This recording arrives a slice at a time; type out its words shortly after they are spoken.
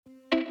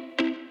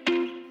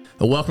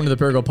Welcome to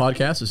the Paragould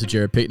Podcast. This is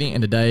Jared Pickney,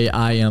 and today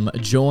I am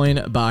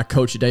joined by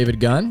Coach David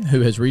Gunn,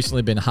 who has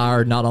recently been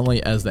hired not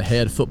only as the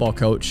head football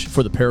coach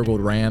for the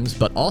Paragould Rams,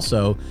 but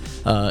also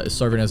is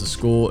serving as a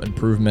school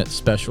improvement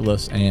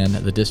specialist and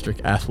the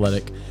district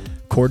athletic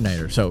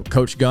coordinator. So,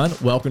 Coach Gunn,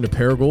 welcome to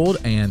Paragould,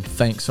 and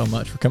thanks so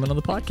much for coming on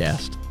the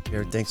podcast.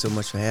 Jared, thanks so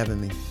much for having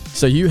me.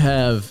 So you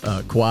have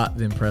quite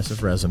the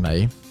impressive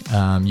resume.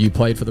 You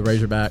played for the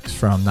Razorbacks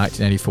from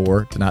 1984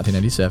 to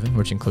 1987,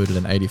 which included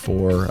an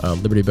 84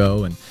 Liberty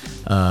Bowl and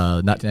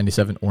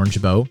 1997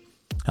 Orange Bowl.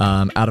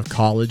 Out of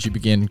college, you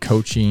began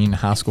coaching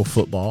high school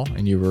football,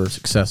 and you were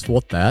successful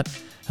at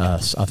that. I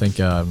think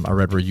I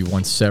read where you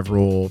won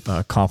several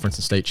conference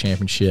and state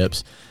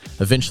championships.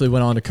 Eventually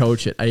went on to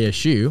coach at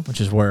ASU,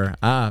 which is where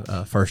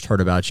I first heard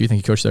about you. I think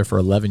you coached there for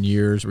 11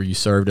 years, where you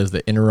served as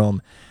the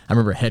interim, I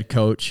remember, head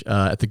coach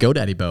at the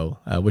GoDaddy Bowl,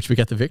 which we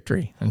got the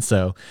victory. And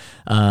so,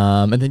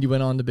 and then you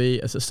went on to be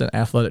assistant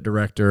athletic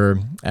director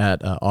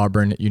at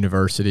Auburn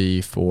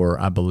University for,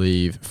 I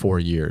believe, 4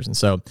 years. And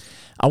so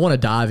I want to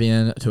dive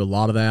into a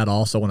lot of that. I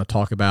also want to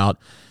talk about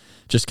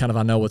just kind of,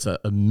 I know what's a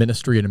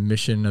ministry and a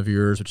mission of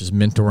yours, which is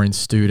mentoring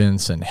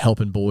students and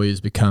helping boys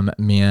become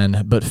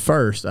men. But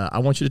first, I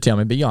want you to tell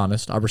me, be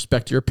honest, I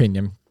respect your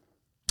opinion.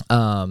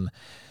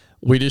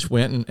 We just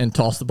went and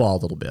tossed the ball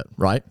a little bit,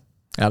 right,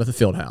 out at the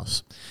field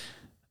house.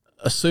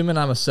 Assuming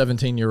I'm a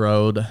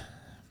 17-year-old,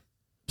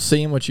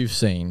 seeing what you've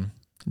seen,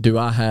 do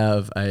I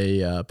have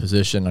a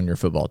position on your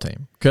football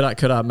team? Could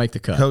I make the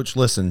cut? Coach,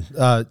 listen,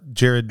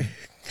 Jared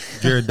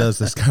does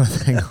this kind of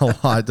thing a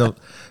lot.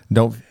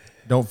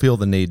 Don't feel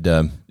the need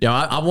to. Yeah,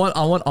 I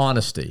want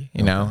honesty,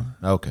 you know.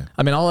 Okay.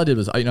 I mean, all I did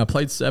was, I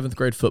played 7th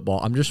grade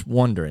football. I'm just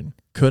wondering,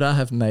 could I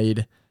have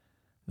made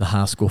the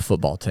high school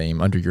football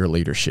team under your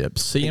leadership,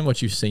 seeing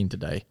what you've seen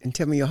today? And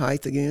tell me your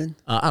height again.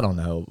 I don't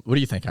know. What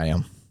do you think I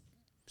am?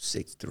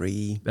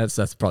 6'3".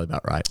 That's probably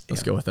about right.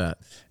 Let's go with that.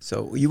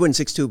 So you weren't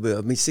 6'2",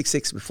 but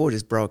 6'6" before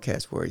this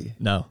broadcast, were you?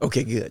 No.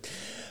 Okay, good.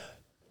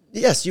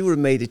 Yes, you would have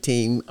made a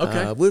team.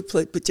 Okay. We'd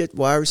put your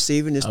wide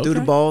receiver and just threw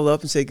the ball up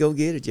and say, go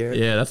get it, Jared.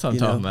 Yeah, that's what I'm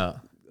talking about.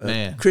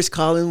 Man. Chris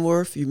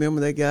Collinsworth, you remember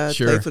that guy?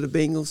 Sure. Played for the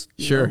Bengals?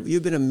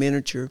 You've been a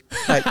miniature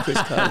type Chris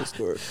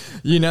Collinsworth.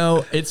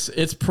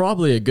 It's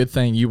probably a good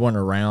thing you weren't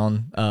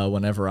around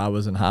whenever I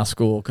was in high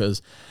school,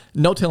 because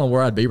no telling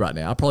where I'd be right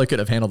now. I probably could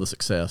have handled the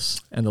success,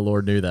 and the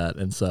Lord knew that,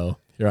 and so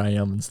here I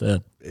am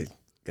instead.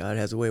 God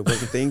has a way of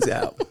working things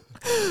out.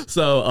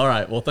 So, all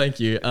right. Well,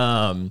 thank you.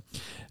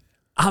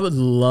 I would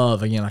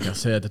love, again, like I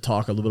said, to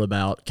talk a little bit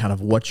about kind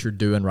of what you're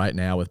doing right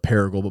now with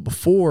Paragould. But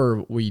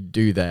before we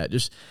do that,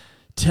 just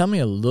tell me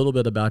a little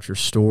bit about your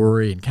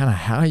story and kind of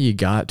how you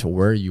got to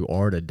where you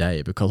are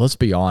today. Because let's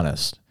be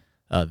honest,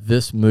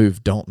 this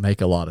move don't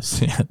make a lot of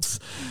sense.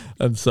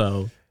 And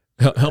so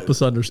help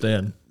us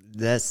understand.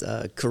 That's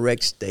a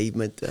correct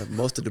statement.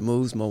 Most of the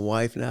moves my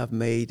wife and I have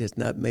made has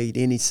not made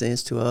any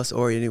sense to us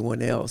or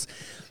anyone else.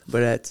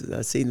 But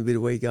that seems to be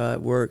the way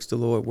God works, the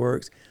Lord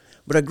works.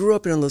 But I grew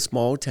up in a little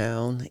small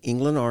town,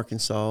 England,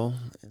 Arkansas.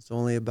 It's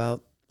only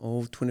about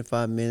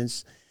 25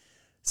 minutes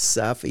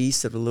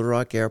southeast of the Little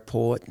Rock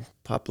Airport.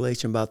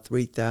 Population about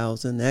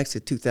 3,000.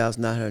 Actually,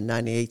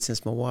 2,998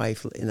 since my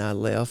wife and I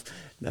left.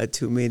 Not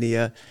too many,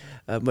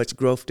 much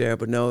growth there.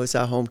 But no, it's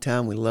our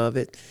hometown. We love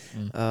it.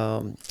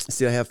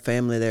 Still have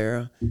family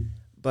there.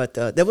 But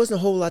there wasn't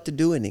a whole lot to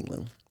do in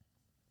England.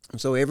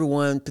 So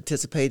everyone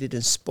participated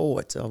in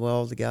sports.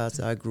 All the guys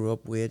that I grew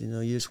up with,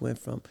 you just went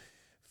from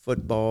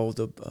football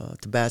to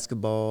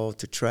basketball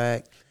to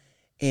track.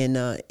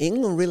 And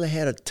England really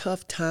had a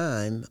tough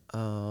time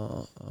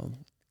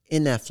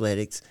in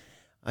athletics.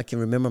 I can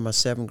remember my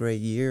 7th grade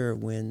year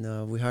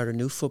when we hired a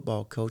new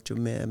football coach, a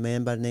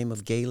man by the name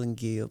of Galen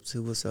Gibbs,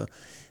 who was a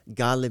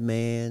godly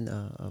man,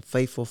 a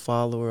faithful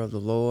follower of the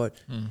Lord.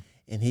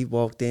 And he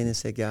walked in and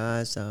said,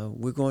 guys,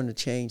 we're going to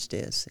change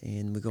this,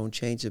 and we're going to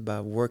change it by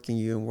working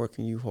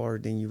you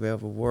harder than you've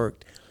ever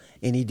worked.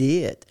 And he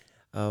did.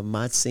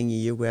 My senior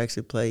year, we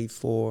actually played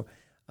for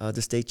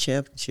the state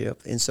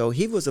championship. And so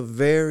he was a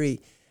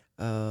very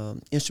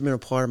instrumental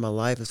part of my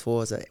life as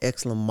far as an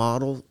excellent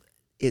model.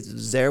 It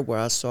was there where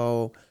I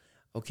saw,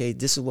 okay,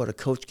 this is what a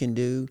coach can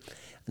do.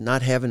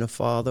 Not having a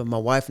father. My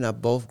wife and I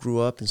both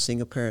grew up in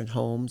single-parent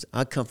homes.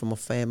 I come from a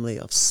family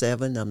of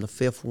 7. I'm the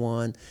 5th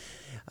one.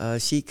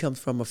 She comes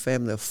from a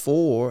family of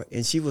 4,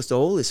 and she was the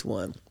oldest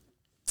one.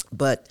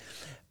 But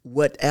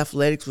what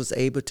athletics was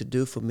able to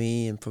do for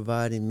me and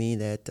providing me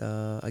that,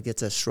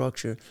 that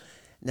structure.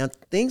 Now,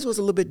 things was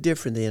a little bit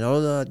different then.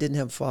 Although I didn't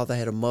have a father, I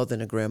had a mother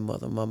and a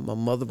grandmother. My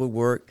mother would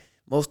work,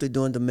 mostly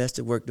doing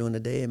domestic work during the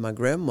day, and my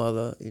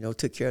grandmother,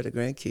 took care of the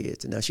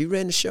grandkids. And now she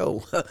ran the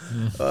show.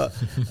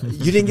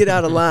 You didn't get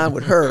out of line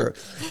with her.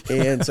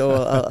 And so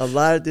a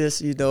lot of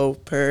this,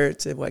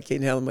 parents and why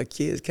can't handle my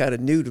kids kind of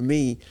new to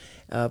me.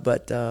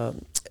 But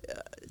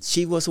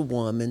she was a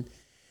woman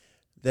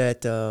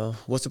that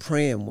was a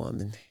praying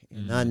woman.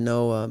 And I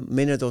know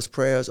many of those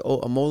prayers,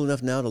 I'm old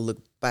enough now to look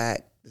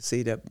back to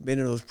see that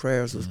many of those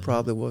prayers was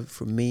probably what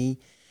for me.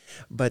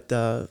 But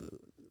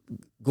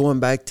going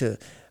back to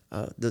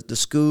the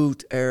school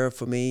era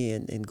for me,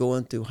 and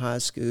going through high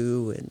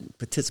school and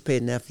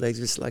participating in athletics,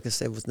 which, like I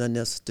said, was nothing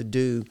else to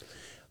do.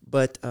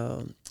 But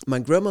my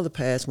grandmother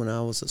passed when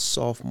I was a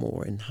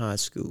sophomore in high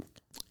school,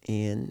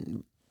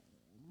 and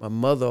my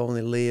mother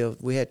only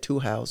lived. We had two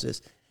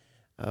houses.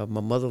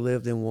 My mother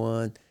lived in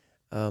one.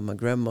 My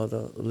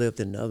grandmother lived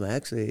in another.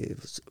 Actually,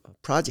 it was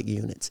project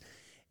units.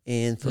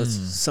 And for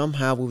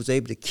somehow we was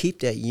able to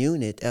keep that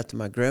unit after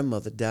my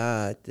grandmother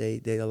died.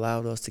 They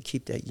allowed us to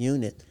keep that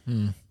unit.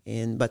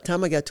 And by the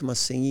time I got to my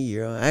senior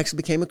year, I actually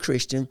became a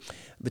Christian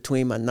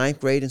between my 9th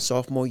grade and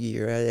sophomore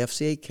year at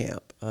FCA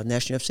camp,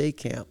 National FCA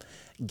camp.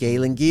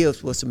 Galen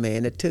Gibbs was the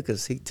man that took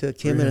us. He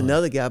took him and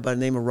another guy by the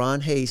name of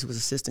Ron Hayes, who was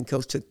assistant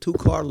coach, took 2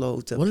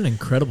 carloads. What an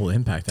incredible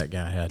impact that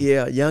guy had.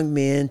 Yeah, young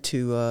men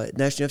to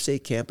National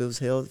FCA camp. It was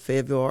held at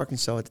Fayetteville,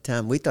 Arkansas at the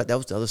time. We thought that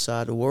was the other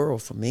side of the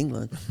world from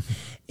England.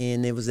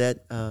 And it was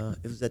at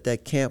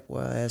that camp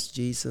where I asked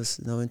Jesus,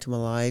 into my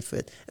life.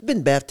 I'd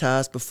been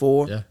baptized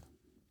before. Yeah.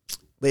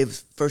 But it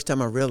was the first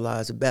time I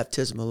realized that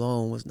baptism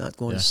alone was not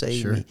going to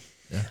save me.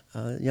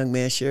 Yeah. Young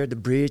man shared the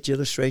bridge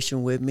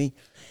illustration with me,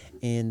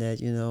 and that,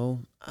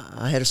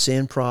 I had a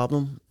sin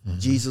problem.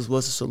 Jesus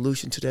was a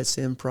solution to that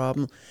sin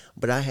problem,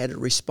 but I had to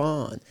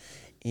respond.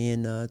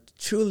 And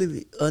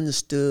truly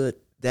understood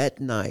that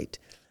night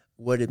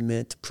what it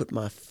meant to put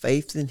my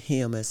faith in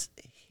him as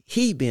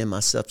he being my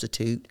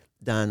substitute,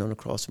 dying on the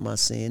cross for my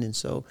sin. And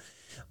so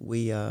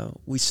we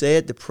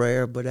said the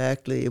prayer, but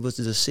actually it was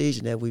a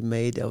decision that we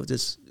made that was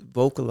just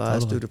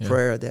vocalized through the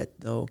prayer that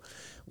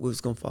we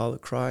was going to follow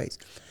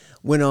Christ.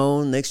 Went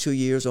on, next 2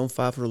 years on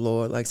fire for the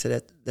Lord. Like I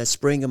said, that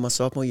spring of my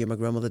sophomore year, my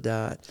grandmother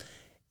died.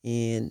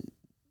 And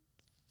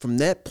from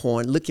that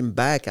point, looking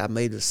back, I'm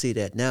able to see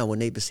that now.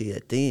 When able to see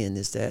that then,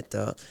 is that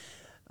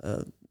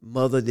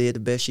mother did the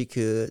best she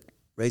could,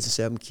 raising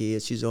 7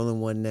 kids. She's the only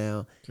one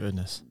now.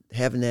 Goodness.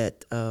 Having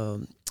that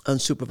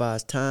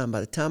unsupervised time.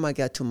 By the time I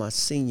got to my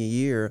senior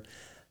year,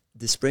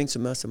 the spring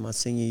semester of my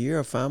senior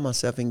year, I found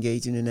myself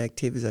engaging in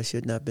activities I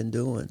should not have been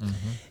doing.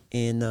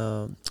 And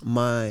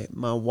my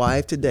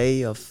wife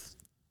today of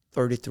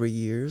 33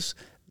 years,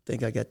 I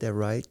think I got that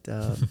right.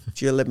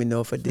 She'll let me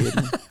know if I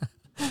didn't.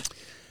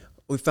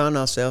 We found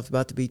ourselves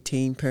about to be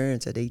teen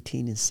parents at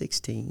 18 and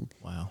 16.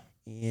 Wow.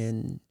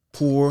 And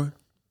poor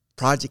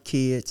project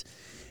kids.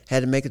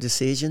 Had to make a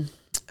decision.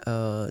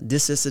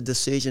 This is a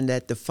decision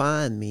that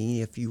defined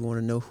me, if you want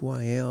to know who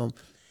I am.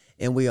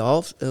 And we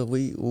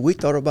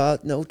thought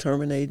about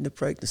terminating the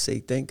pregnancy.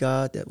 Thank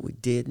God that we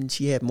didn't.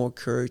 She had more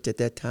courage at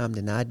that time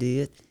than I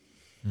did.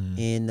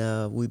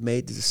 And we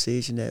made the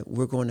decision that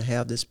we're going to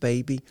have this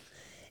baby.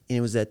 And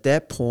it was at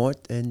that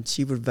point, and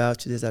she would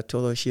vouch to this, I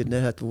told her she'd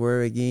never have to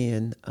worry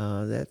again,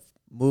 that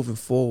moving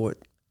forward,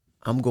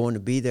 I'm going to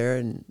be there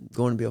and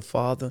going to be a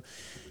father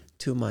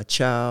to my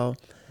child.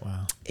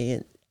 Wow.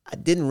 And I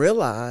didn't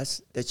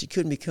realize that you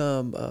couldn't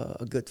become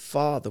a good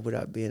father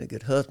without being a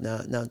good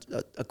husband. Now,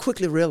 I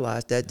quickly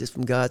realized that just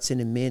from God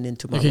sending men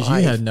into my life. Because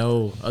you had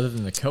no, other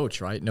than the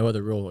coach, right? No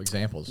other real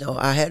examples. No,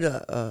 I had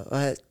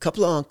a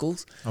couple of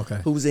uncles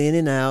who was in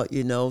and out.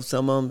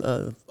 Some of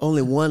them,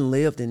 only one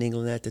lived in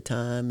England at the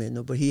time,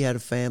 but he had a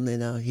family.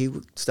 Now he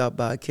would stop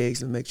by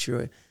occasionally and make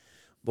sure,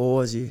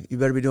 boys, you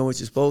better be doing what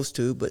you're supposed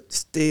to. But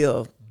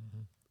still,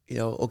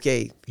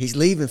 okay, he's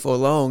leaving for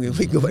long, and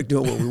we go back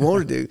doing what we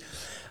want to do.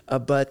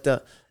 But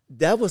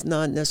that was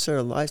not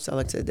necessarily a lifestyle.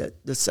 Like I said,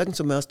 that the second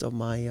semester of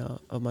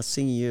my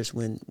senior years,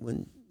 when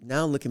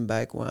now looking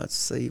back, when I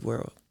see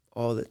where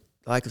all the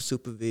lack of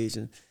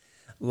supervision,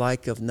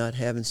 lack of not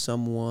having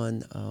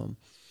someone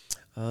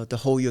to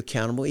hold you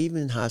accountable,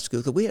 even in high school,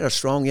 because we had a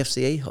strong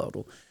FCA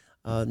huddle.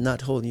 Not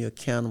holding you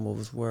accountable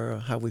was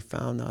how we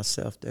found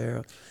ourselves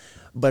there.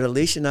 But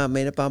Alicia and I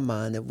made up our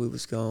mind that we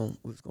was going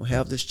to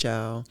have this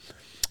child.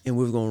 And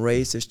we were going to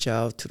raise this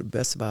child to the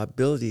best of our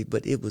ability.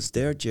 But it was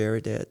there,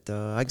 Jared, that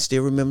I can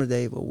still remember the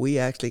day, but we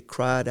actually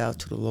cried out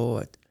to the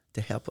Lord to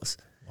help us.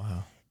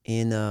 Wow.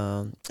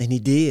 And he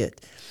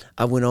did.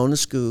 I went on to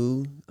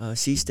school.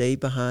 She stayed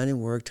behind and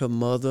worked. Her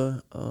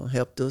mother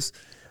helped us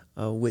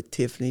with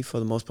Tiffany for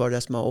the most part.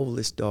 That's my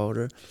oldest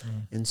daughter.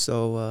 And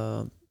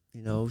so,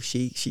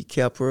 she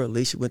kept her.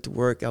 Alicia went to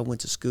work. I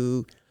went to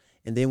school.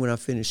 And then when I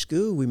finished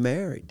school, we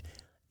married.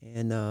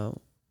 And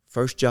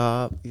first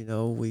job, we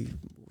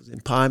was in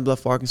Pine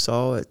Bluff,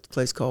 Arkansas, at a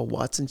place called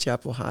Watson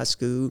Chapel High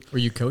School. Were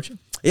you coaching?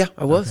 Yeah,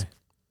 I was. Okay.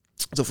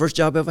 So first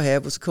job I ever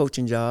had was a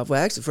coaching job.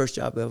 Well, actually, the first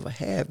job I ever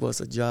had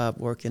was a job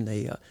working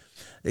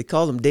they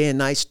called them day and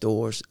night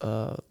stores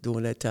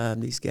during that time,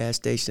 these gas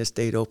stations that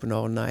stayed open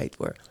all night,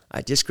 where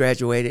I just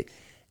graduated,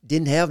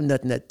 didn't have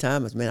nothing at the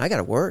time. I was, man, I got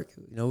to work.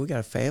 We got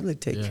a family to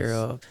take care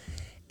of.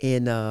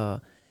 And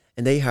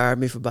they hired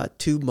me for about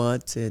 2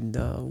 months, and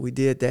we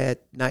did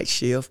that night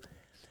shift.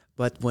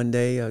 But one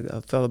day,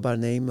 a fellow by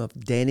the name of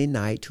Danny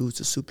Knight, who's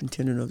the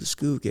superintendent of the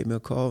school, gave me a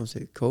call and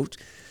said, Coach,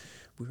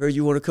 we heard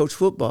you want to coach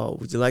football.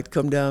 Would you like to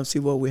come down and see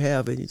what we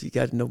have? And you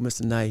got to know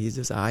Mr. Knight. He's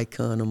just an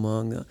icon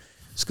among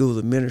school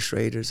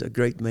administrators, a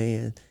great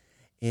man.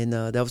 And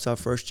that was our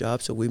first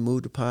job. So we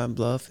moved to Pine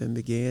Bluff and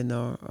began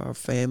our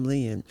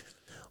family and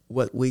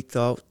what we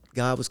thought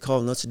God was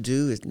calling us to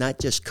do is not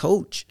just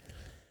coach,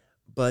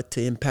 but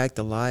to impact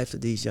the lives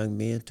of these young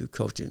men through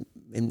coaching,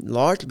 and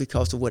largely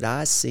because of what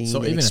I seen So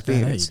and even at that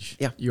experienced. age,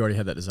 Yeah. you already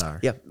had that desire.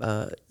 Yeah.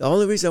 The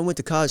only reason I went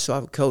to college so I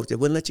would coach. They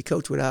wouldn't let you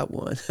coach without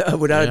one,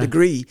 without a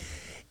degree.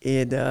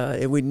 And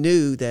we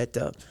knew that,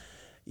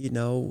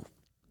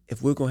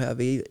 if we're going to have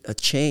a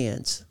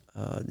chance,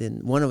 then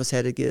one of us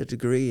had to get a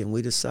degree. And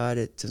we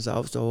decided, since I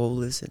was the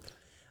oldest, and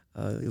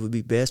it would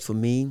be best for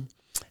me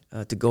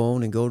to go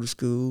on and go to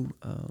school.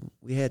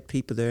 We had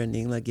people there in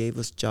England that gave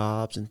us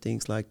jobs and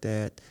things like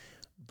that.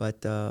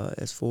 But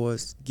as far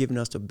as giving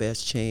us the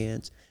best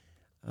chance,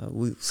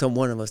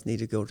 one of us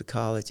needed to go to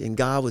college. And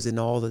God was in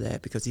all of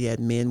that because he had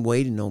men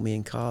waiting on me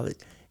in college.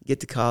 Get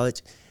to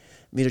college,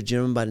 meet a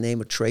gentleman by the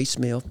name of Trey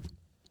Smith.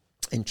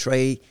 And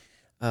Trey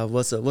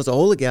was an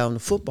older guy on the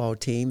football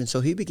team, and so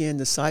he began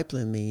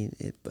discipling me.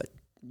 But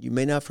you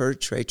may not have heard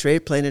of Trey. Trey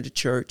planted a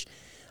church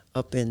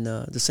up in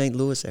the St.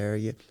 Louis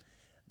area.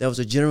 There was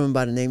a gentleman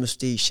by the name of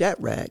Steve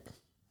Shadrack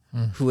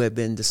who had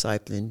been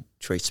discipling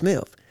Trey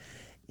Smith.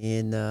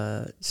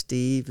 And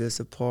Steve is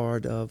a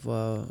part of,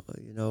 a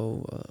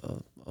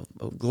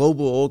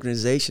global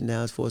organization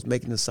now as far as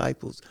making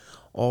disciples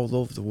all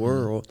over the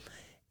world.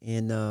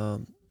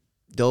 And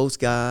those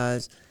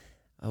guys,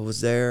 I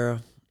was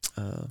there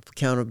for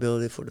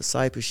accountability for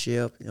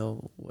discipleship,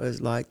 what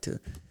it's like to,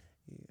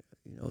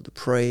 to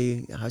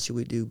pray. How should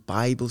we do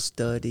Bible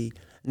study?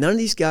 None of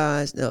these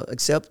guys,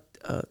 except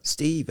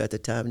Steve at the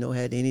time,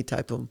 had any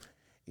type of,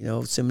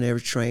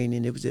 seminary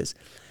training. It was just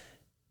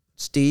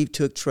Steve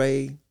took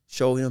Trey,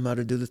 showed him how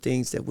to do the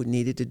things that we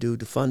needed to do,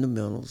 the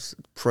fundamentals,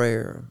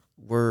 prayer,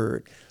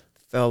 word,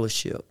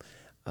 fellowship,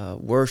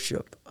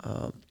 worship,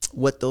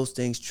 what those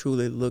things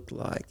truly look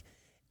like.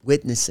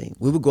 Witnessing.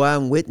 We would go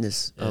out and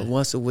witness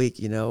once a week,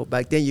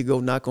 Back then you go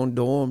knock on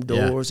dorm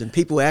doors and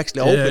people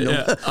actually open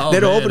them.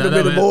 They don't open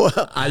them anymore.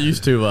 I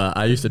used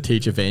to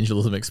teach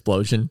Evangelism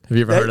Explosion. Have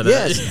you ever heard of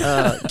that?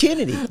 Yes.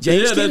 Kennedy.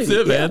 James Kennedy. That's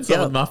it, man.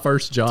 So my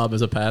first job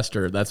as a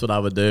pastor, that's what I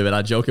would do. And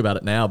I joke about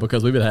it now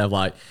because we would have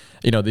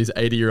these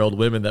 80-year-old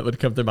women that would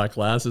come through my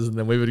classes, and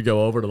then we would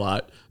go over to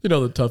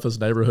the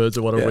toughest neighborhoods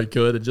or whatever we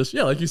could, and just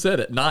like you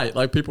said, at night,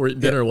 people were eating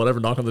dinner or whatever,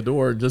 knock on the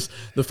door, and just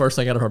the first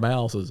thing out of her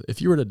mouth is,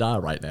 "If you were to die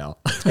right now."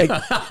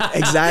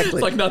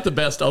 Exactly. It's not the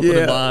best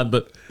opening line,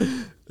 but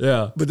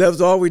yeah. But that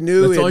was all we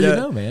knew. That's all you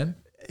know, man.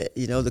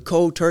 The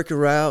cold turkey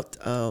route,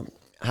 how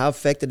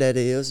effective that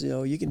is,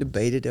 you can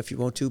debate it if you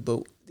want to,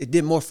 but it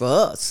did more for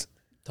us.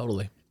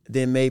 Totally.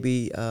 Than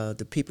maybe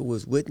the people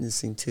was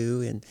witnessing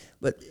to.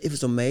 But it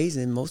was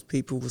amazing. Most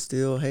people were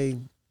still, hey,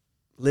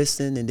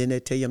 listen, and then they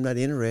tell you, I'm not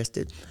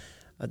interested.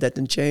 That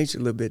done changed a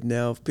little bit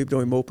now. People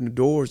don't even open the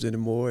doors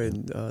anymore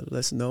and let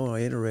us know are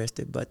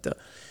interested. But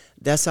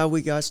that's how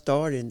we got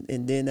started.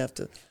 And then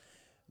after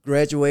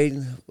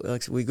graduating,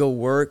 we go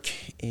work,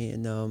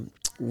 and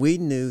we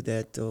knew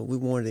that we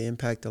wanted to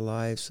impact the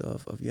lives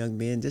of young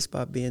men just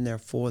by being there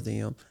for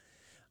them.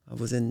 I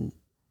was in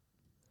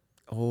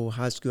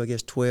high school, I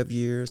guess 12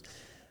 years.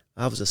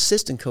 I was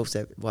assistant coach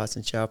at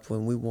Watson Chapel,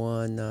 and we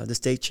won the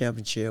state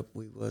championship.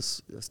 We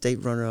was a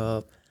state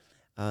runner-up.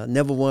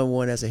 Never won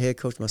one as a head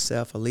coach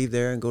myself. I leave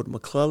there and go to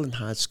McClellan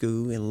High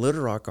School in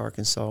Little Rock,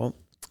 Arkansas,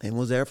 and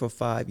was there for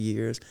 5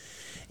 years.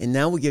 And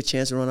now we get a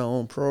chance to run our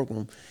own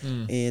program.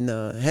 And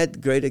had a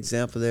great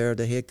example there.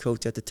 The head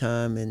coach at the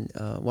time in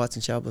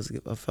Watson Chapel was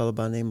a fellow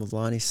by the name of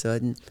Lonnie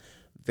Sutton,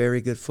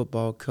 very good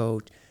football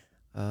coach.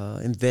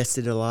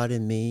 Invested a lot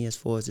in me as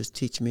far as just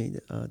teaching me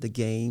the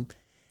game.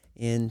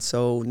 And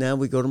so now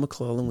we go to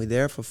McClellan. We're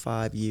there for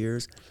 5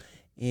 years.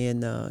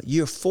 And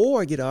year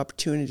 4, I get an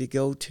opportunity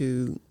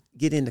to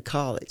get into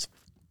college.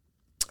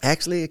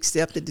 Actually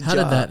accepted the job. How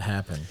did that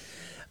happen?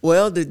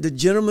 Well, the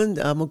gentleman,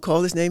 I'm going to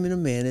call his name in a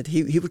minute,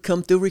 he would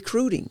come through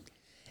recruiting.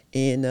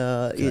 And,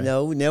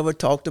 we never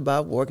talked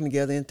about working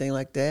together, anything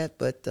like that.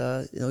 But,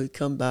 he'd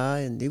come by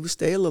and he would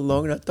stay a little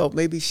longer. And I thought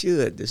maybe he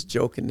should. Just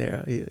joking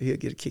there. He'll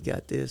get a kick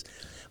out of this.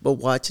 But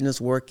watching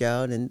us work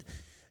out and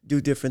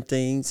do different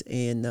things.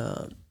 And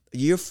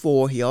year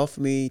 4, he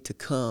offered me to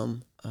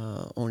come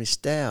on his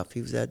staff.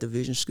 He was at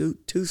Division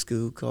II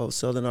school called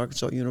Southern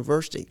Arkansas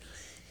University.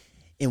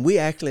 And we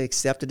actually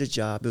accepted the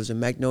job. It was in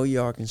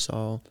Magnolia,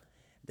 Arkansas.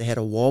 They had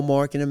a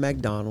Walmart and a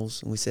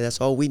McDonald's, and we said that's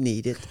all we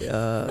needed.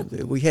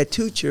 We had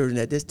 2 children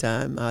at this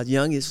time. Our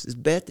youngest is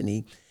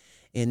Bethany,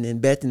 and then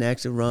Bethany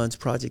actually runs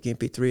Project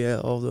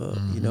MP3, all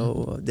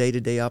the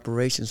day-to-day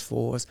operations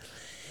for us.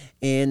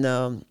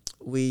 And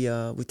we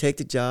take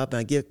the job, and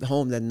I get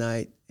home that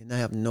night, and I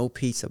have no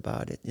peace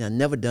about it. And I've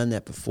never done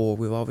that before.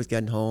 We've always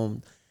gotten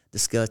home,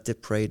 discussed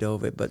it, prayed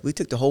over it, but we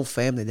took the whole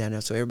family down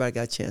there, so everybody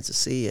got a chance to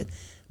see it.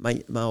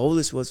 My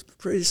oldest was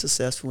pretty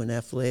successful in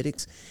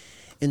athletics.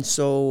 And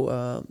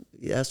so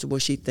I asked her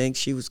what she thinks.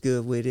 She was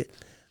good with it,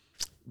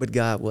 but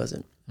God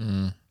wasn't.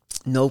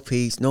 No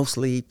peace, no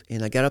sleep.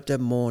 And I got up that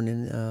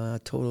morning. I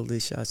told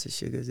Alicia, I said,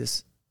 "Sugar,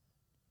 this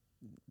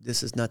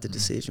is not the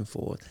decision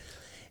for it."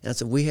 And I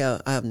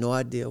said, I have no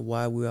idea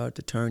why we are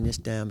to turn this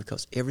down,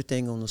 because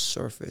everything on the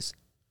surface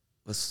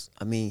was,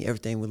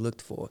 everything we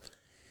looked for.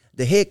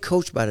 The head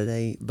coach, by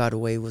the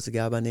way, was a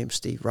guy by the name of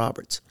Steve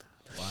Roberts.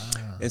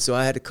 Wow. And so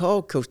I had to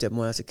call Coach that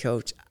morning. I said,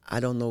 Coach, I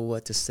don't know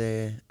what to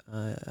say.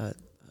 I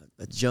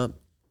jumped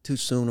too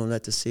soon on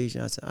that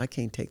decision. I said, I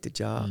can't take the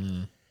job.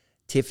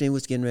 Tiffany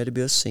was getting ready to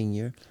be a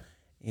senior.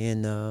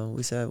 And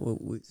we said, well,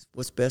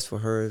 what's best for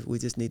her? We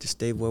just need to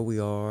stay where we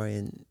are.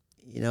 And,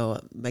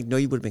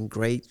 Magnolia would have been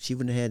great. She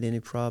wouldn't have had any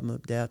problem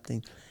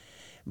adapting.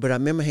 But I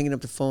remember hanging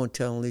up the phone and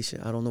telling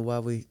Alicia, I don't know why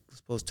we were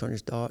supposed to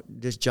turn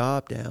this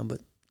job down,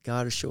 but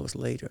God will show us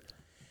later.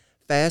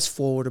 Fast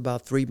forward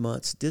about 3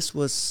 months. This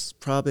was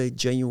probably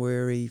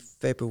January,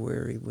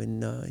 February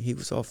when he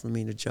was offering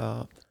me the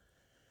job.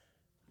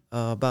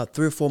 About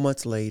 3 or 4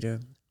 months later,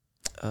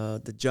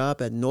 the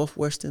job at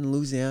Northwestern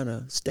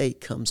Louisiana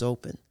State comes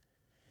open.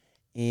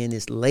 And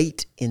it's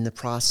late in the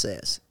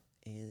process.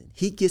 And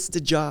he gets the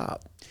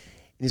job.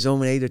 And he's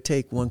only able to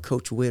take one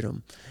coach with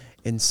him.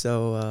 And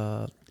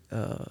so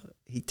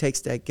he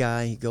takes that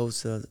guy. He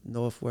goes to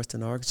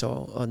Northwestern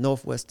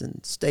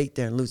State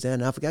there in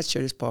Louisiana. I forgot to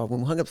share this part. When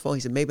we hung up the phone,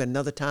 he said, maybe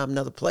another time,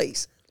 another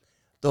place.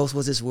 Those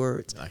was his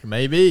words. Like,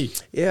 maybe.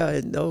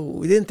 Yeah, no,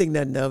 we didn't think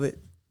nothing of it.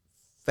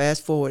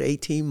 Fast forward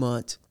 18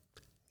 months.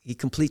 He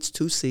completes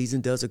 2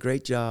 seasons, does a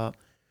great job.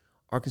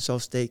 Arkansas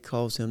State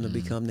calls him to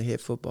become the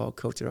head football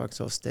coach at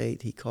Arkansas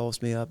State. He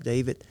calls me up,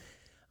 David,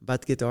 I'm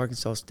about to get the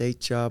Arkansas State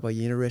job. Are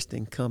you interested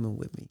in coming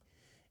with me?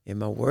 And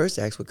my words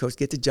actually, Coach,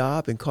 get the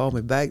job and call me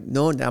back,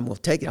 knowing that I'm going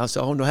to take it. I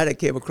said, I don't know how that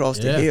came across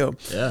to him.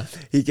 Yeah.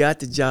 He got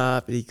the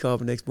job, and he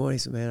called me the next morning. He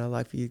said, man, I'd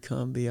like for you to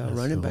come be our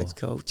running backs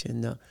coach.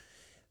 And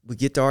we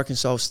get to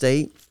Arkansas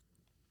State.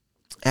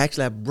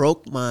 Actually, I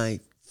broke my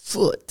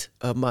foot,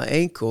 my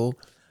ankle.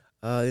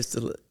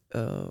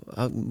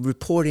 I'm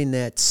reporting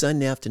that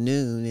Sunday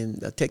afternoon,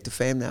 and I take the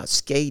family out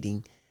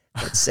skating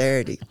that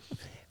Saturday.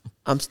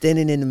 I'm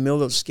standing in the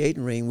middle of the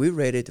skating ring. We're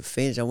ready to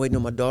finish. I'm waiting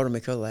on my daughter to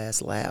make her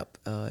last lap,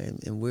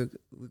 and we're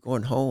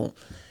going home.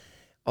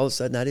 All of a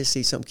sudden, I just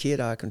see some kid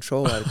out of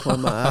control out of the corner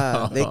of my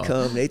eye. They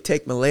come, they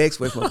take my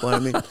legs away from front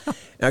of me.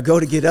 And I go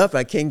to get up,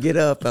 I can't get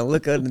up. I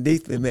look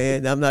underneath me,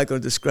 man. I'm not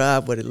going to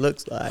describe what it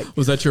looks like.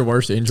 Was that your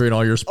worst injury in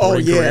all your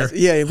sporting career?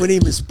 Yeah, it wasn't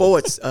even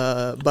sports,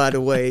 by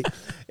the way.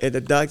 And the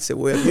doctor said,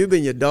 well, if you've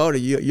been your daughter,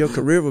 your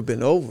career would have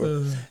been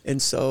over.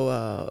 And so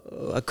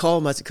I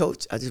called him. I said,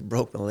 Coach, I just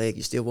broke my leg.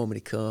 You still want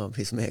me to come?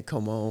 He said, man,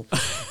 come on.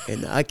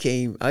 And I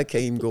can't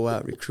even go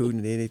out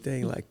recruiting or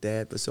anything like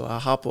that. But so I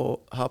hop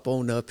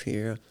on up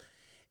here.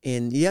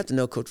 And you have to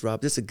know Coach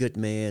Rob, this is a good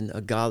man,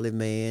 a godly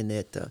man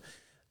that,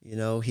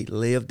 he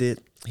lived it.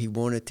 He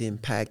wanted to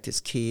impact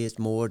his kids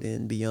more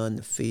than beyond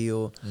the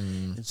field.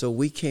 And so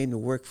we came to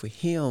work for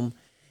him.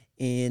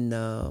 And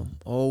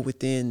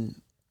within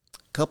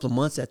a couple of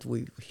months after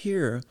we were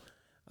here,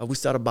 we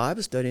started a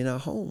Bible study in our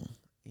home.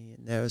 And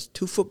there was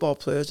 2 football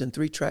players and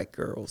 3 track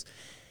girls.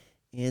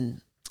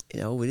 And,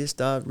 we just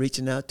started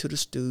reaching out to the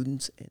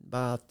students. And by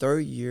our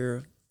 4th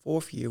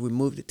year, we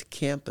moved it to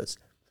campus.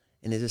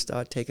 And it just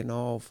started taking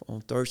off.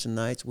 On Thursday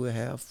nights, we'll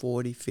have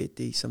 40,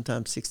 50,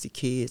 sometimes 60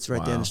 kids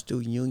right there in the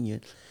student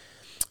union.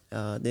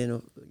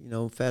 Then,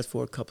 fast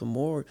forward a couple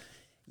more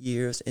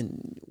years,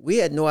 and we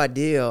had no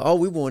idea. All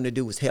we wanted to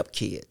do was help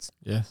kids.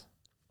 Yes.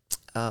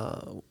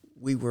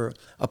 We were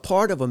a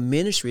part of a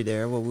ministry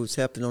there where we was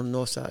helping on the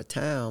north side of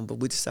town, but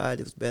we decided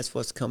it was best for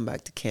us to come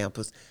back to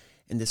campus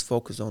and just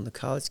focus on the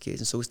college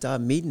kids. And so we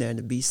started meeting there in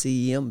the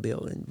BCEM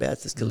building,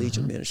 Baptist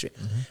Collegiate Ministry,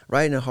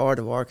 right in the heart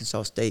of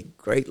Arkansas State,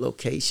 great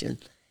location.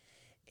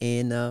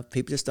 And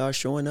people just started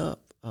showing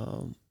up.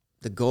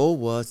 The goal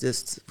was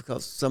just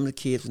because some of the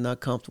kids were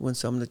not comfortable in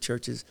some of the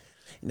churches,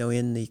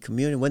 in the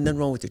community. Wasn't nothing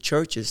wrong with the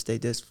churches. They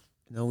just,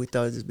 we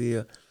thought it'd be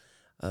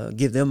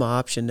give them an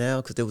option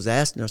now because they was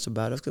asking us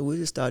about us. Because we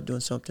just started doing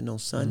something on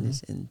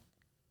Sundays, and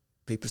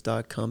people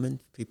started coming.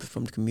 People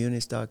from the community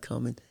started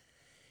coming.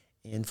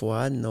 And before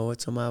I know it,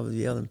 somebody was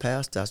yelling,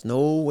 Pastor. I said,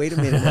 no, wait a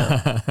minute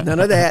now. None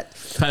of that.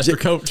 Pastor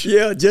Coach.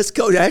 Yeah, just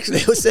Coach. Actually,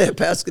 it was said,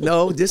 Pastor,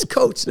 no, just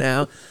Coach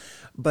now.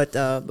 But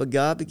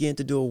God began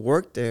to do a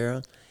work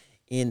there.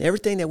 And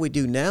everything that we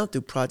do now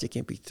through Project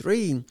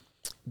MP3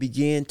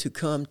 began to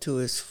come to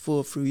its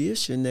full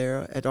fruition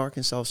there at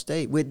Arkansas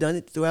State. We'd done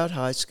it throughout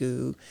high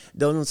school,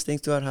 done those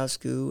things throughout high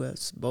school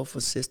as both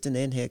assistant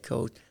and head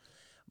coach.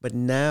 But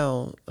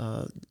now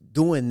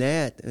doing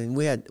that, and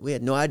we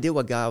had no idea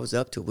what God was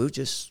up to. We were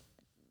just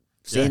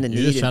seeing the need.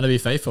 You're just trying to be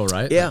faithful,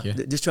 right? Yeah,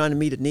 just trying to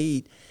meet a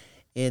need.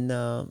 And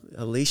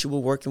Alicia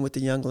was working with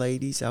the young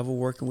ladies. I was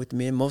working with the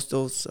men. Most of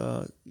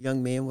those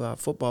young men were our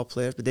football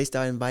players, but they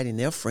started inviting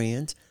their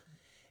friends.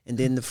 And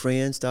then the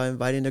friends started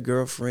inviting their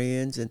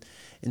girlfriends. And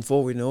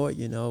before we know it,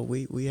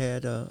 we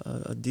had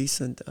a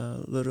decent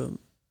little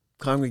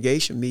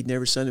congregation meeting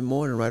every Sunday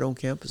morning right on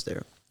campus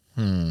there.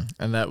 And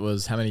that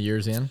was how many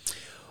years in?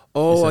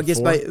 Oh, I guess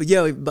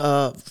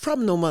 4?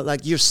 Probably no more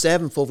like year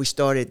 7 before we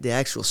started the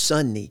actual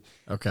Sunday.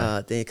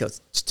 Okay. Thing,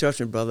 because trust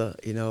me, brother,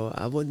 I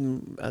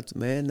said,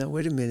 man, now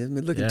wait a minute, I'm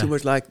looking too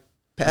much like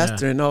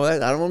pastor and all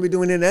that. I don't want to be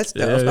doing any of that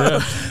stuff.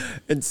 Yeah.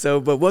 And so,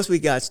 but once we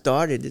got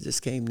started, it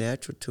just came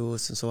natural to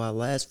us. And so our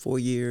last 4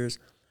 years,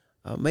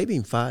 maybe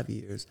in 5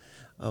 years,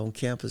 on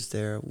campus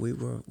there, we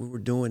were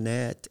doing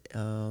that,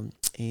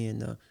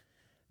 and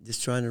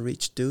just trying to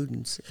reach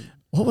students.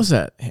 What was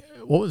that?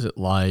 What was it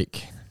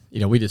like?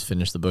 We just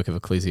finished the book of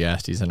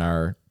Ecclesiastes in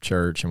our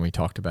church, and we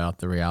talked about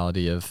the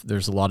reality of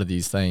there's a lot of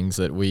these things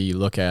that we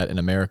look at in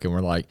America, and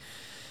we're like,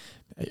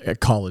 a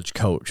college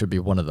coach would be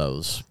one of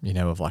those,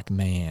 of like,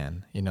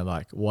 man,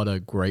 like what a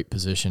great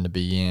position to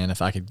be in.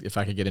 If I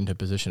could get into a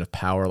position of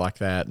power like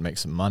that and make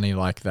some money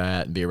like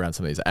that and be around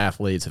some of these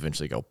athletes,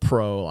 eventually go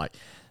pro, like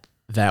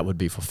that would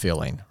be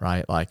fulfilling,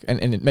 right? Like,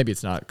 and maybe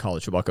it's not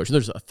college football coach.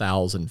 There's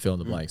 1,000 fill in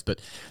the blanks, but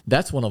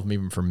that's one of them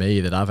even for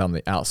me that I've on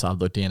the outside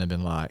looked in and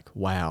been like,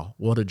 wow,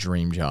 what a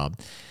dream job.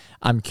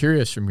 I'm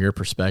curious from your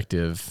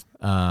perspective.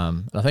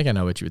 I think I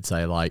know what you would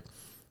say. Like,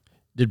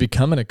 did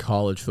becoming a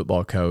college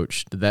football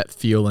coach, did that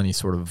feel any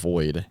sort of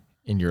void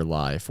in your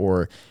life?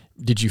 Or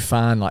did you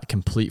find like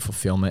complete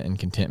fulfillment and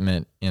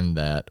contentment in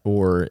that?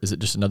 Or is it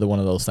just another one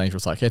of those things where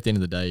it's like, hey, at the end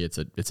of the day,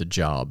 it's a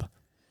job?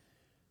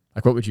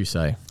 Like, what would you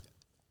say?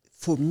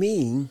 For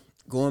me,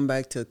 going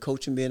back to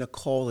coaching being a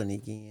calling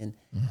again,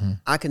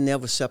 I can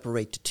never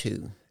separate the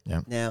two.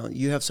 Yeah. Now,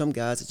 you have some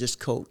guys that just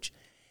coach,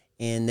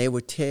 and they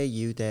will tell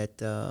you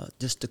that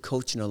just the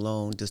coaching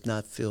alone does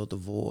not fill the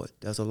void.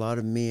 There's a lot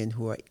of men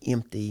who are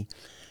empty,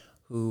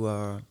 who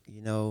are,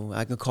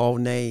 I can call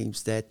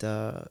names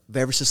that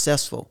very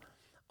successful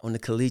on the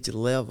collegiate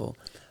level,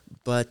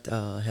 but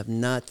have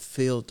not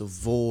filled the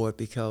void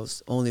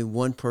because only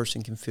one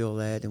person can fill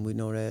that, and we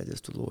know that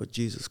is the Lord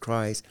Jesus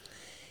Christ.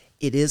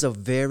 It is a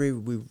very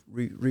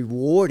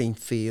rewarding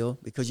field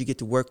because you get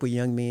to work with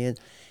young men.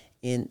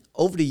 And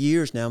over the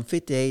years now, I'm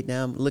 58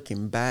 now, I'm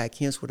looking back,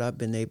 hence what I've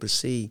been able to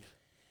see.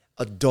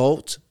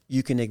 Adults,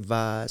 you can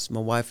advise. My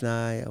wife and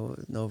I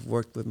have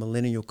worked with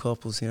millennial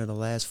couples here in the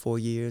last 4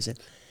 years. And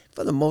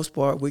for the most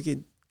part, we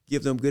can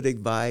give them good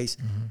advice.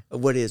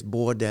 What is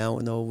boiled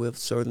down, with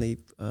certainly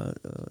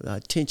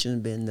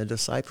attention been the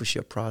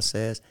discipleship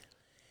process.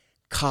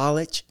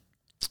 College,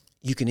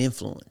 you can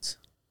influence.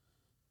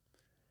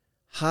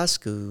 High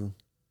school,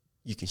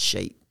 you can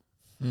shape.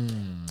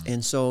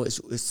 And so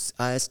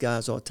I ask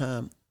guys all the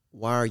time,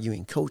 why are you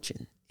in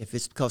coaching? If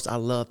it's because I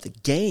love the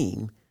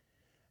game,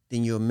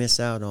 then you'll miss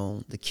out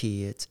on the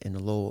kids and the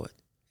Lord.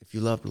 If you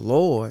love the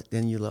Lord,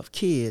 then you love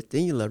kids,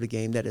 then you love the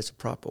game. That is a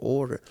proper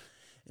order.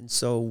 And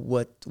so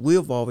what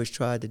we've always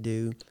tried to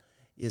do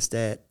is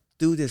that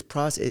through this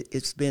process,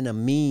 it's been a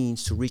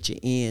means to reach an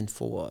end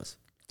for us.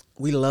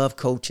 We love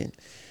coaching.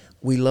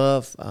 We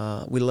love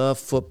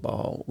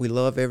football. We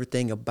love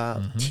everything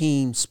about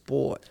team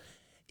sport.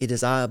 It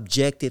is our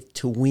objective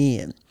to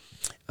win.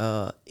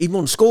 Even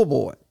on the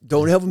scoreboard,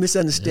 don't ever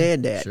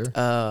misunderstand that.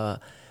 Sure.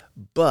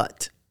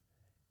 But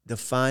the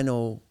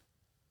final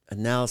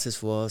analysis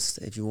for us,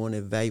 if you want to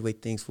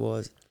evaluate things for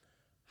us,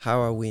 how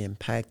are we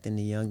impacting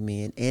the young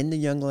men and the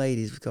young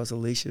ladies, because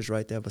Alicia is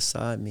right there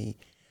beside me,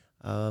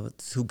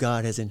 who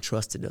God has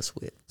entrusted us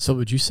with. So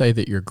would you say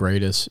that your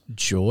greatest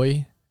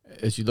joy,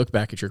 as you look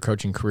back at your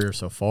coaching career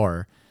so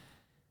far,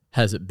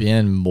 has it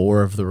been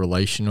more of the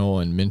relational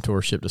and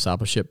mentorship,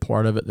 discipleship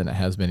part of it than it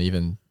has been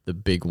even the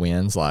big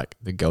wins like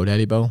the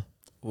GoDaddy Bowl?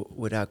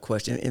 Without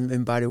question.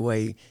 And by the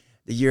way,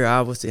 the year I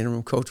was the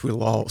interim coach, we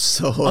lost.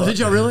 So, did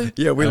y'all really?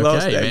 Yeah, we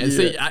lost that man. year.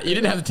 See, you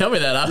didn't have to tell me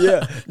that.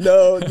 Yeah,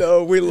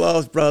 no, we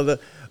lost, brother.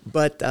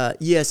 But,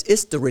 yes,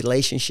 it's the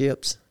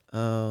relationships.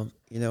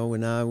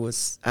 When I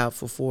was out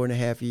for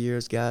 4.5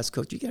 years, guys,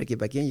 coach, you got to get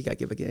back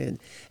in.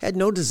 Had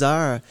no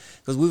desire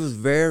because we was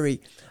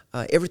very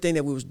everything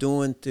that we was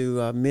doing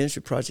through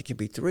Ministry Project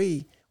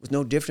MP3 was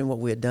no different than what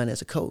we had done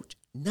as a coach.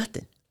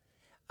 Nothing.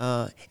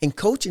 And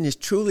coaching is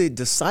truly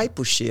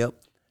discipleship,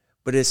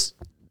 but it's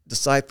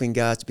discipling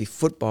guys to be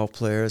football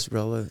players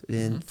rather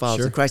than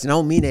followers of Christ. And I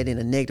don't mean that in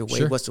a negative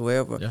way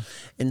whatsoever. Yeah.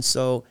 And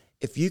so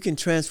if you can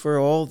transfer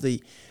all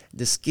the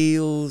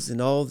skills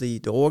and all the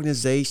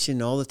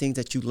organization, all the things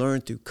that you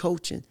learn through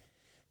coaching,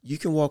 you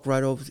can walk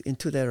right over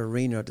into that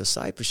arena of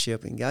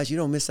discipleship. And guys, you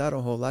don't miss out on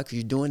a whole lot because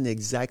you're doing the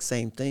exact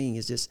same thing.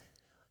 It's just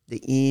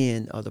the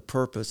end or the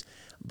purpose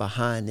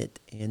behind it.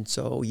 And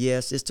so,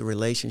 yes, it's the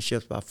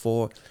relationships by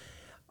four.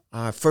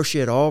 Our first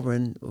year at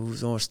Auburn, who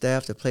was on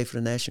staff to play for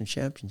the national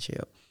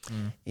championship.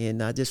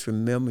 And I just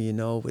remember,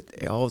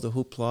 with all the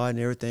hoopla and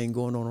everything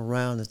going on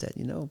around us that,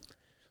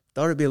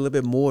 thought it'd be a little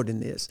bit more than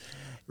this.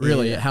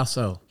 Really? And, how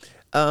so?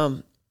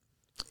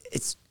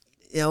 It's,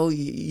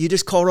 you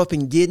just caught up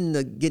in getting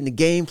the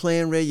game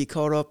plan ready. You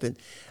caught up in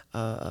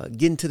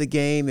getting to the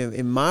game.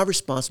 And my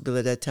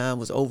responsibility at that time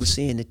was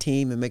overseeing the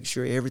team and making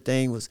sure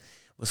everything was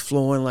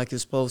flowing like it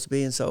was supposed to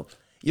be. And so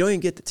you don't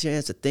even get the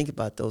chance to think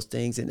about those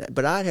things.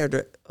 But I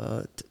had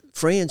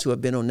friends who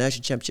have been on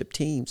national championship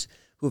teams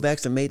who have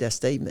actually made that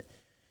statement.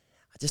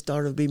 I just thought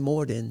it would be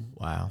more than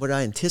what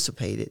I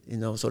anticipated.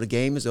 So the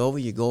game is over.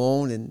 You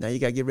go on, and now you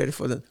got to get ready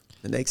for the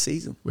next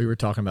season. We were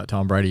talking about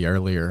Tom Brady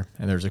earlier,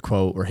 and there's a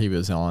quote where he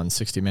was on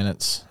 60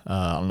 Minutes.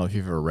 I don't know if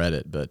you've ever read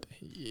it, but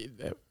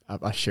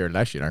I shared it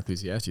actually in our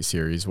Ecclesiastes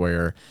series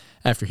where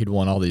after he'd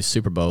won all these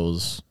Super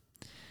Bowls,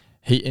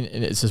 and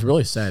it's this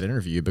really sad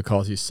interview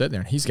because he's sitting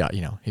there and he's got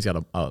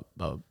a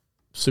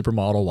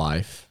supermodel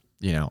wife,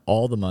 You know,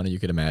 all the money you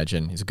could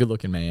imagine. He's a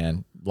good-looking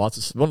man, one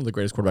of the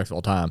greatest quarterbacks of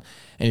all time.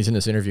 And he's in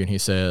this interview and he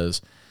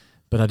says,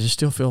 "But I just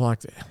still feel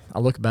like I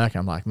look back and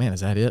I'm like, man,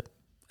 is that it?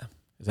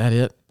 Is that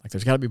it? Like,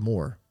 there's got to be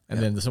more." And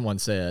then someone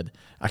said,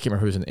 I can't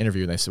remember who was in the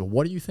interview, and they said, "Well,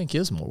 what do you think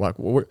is more? Like,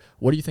 what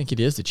do you think it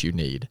is that you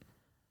need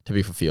to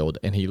be fulfilled?"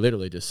 And he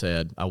literally just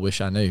said, "I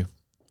wish I knew."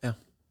 Yeah.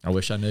 I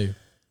wish I knew.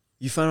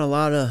 You find a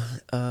lot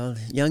of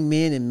young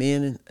men and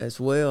men as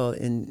well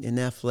in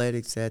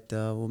athletics that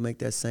will make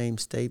that same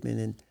statement.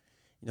 And,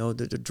 you know,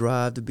 the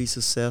drive to be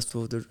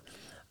successful,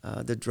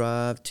 the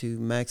drive to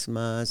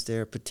maximize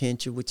their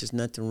potential, which is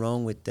nothing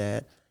wrong with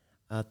that.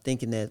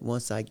 Thinking that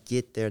once I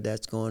get there,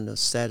 that's going to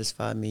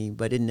satisfy me,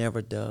 but it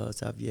never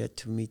does. I've yet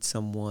to meet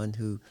someone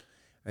who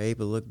are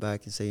able to look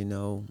back and say, you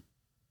know,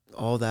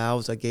 all the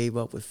hours I gave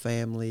up with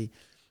family,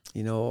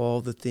 you know,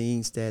 all the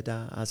things that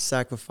I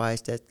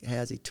sacrificed that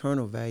has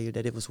eternal value,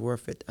 that it was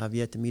worth it. I've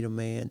yet to meet a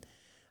man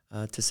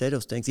to say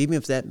those things, even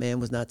if that man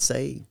was not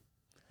saved.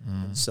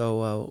 Mm-hmm.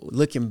 So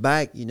looking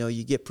back, you know,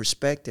 you get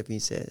perspective. And he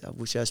said, "I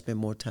wish I spent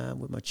more time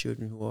with my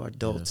children who are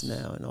adults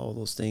now," and all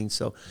those things.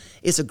 So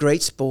it's a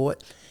great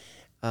sport.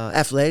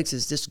 Athletics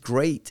is just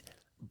great,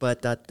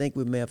 but I think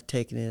we may have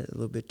taken it a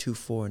little bit too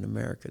far in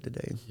America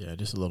today. Yeah,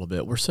 just a little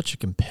bit. We're such a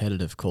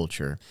competitive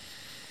culture,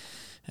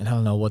 and I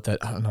don't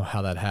know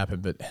how that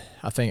happened, but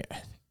I think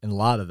in a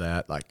lot of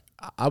that, like,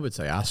 I would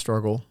say I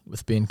struggle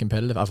with being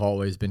competitive. I've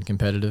always been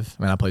competitive.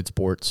 I mean, I played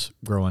sports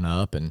growing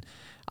up, and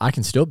I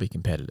can still be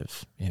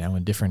competitive, you know,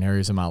 in different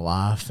areas of my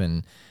life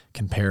and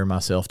compare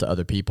myself to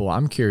other people.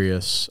 I'm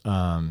curious,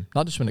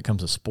 not just when it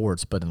comes to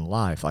sports, but in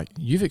life. Like,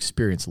 you've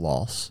experienced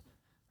loss,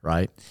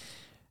 right?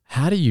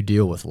 How do you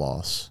deal with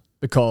loss?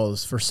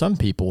 Because for some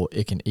people,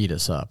 it can eat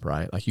us up,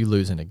 right? Like, you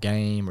lose in a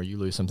game or you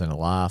lose something in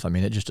life. I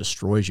mean, it just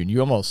destroys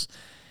you. And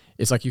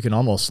it's like you can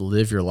almost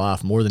live your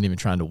life more than even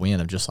trying to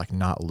win, of just like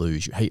not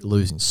lose. You hate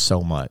losing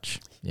so much,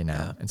 you know?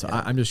 Yeah, and so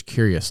I'm just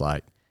curious,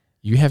 like,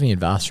 you have any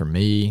advice for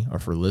me or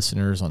for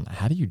listeners on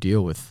how do you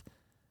deal with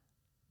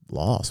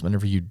loss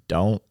whenever you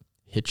don't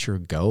hit your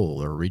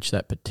goal or reach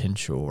that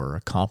potential or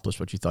accomplish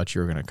what you thought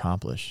you were going to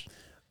accomplish?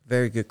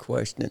 Very good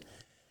question.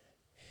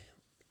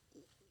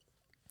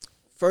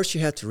 First,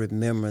 you have to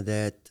remember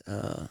that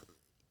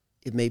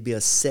it may be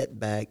a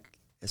setback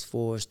as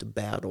far as the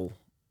battle,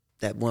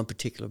 that one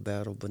particular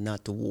battle, but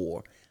not the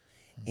war.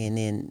 And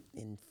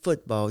in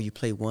football, you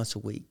play once a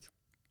week.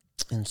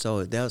 And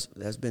so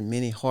there's been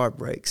many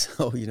heartbreaks,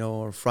 so, you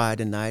know, on a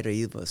Friday night or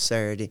even a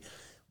Saturday,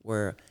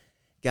 where,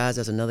 guys,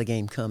 there's another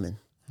game coming.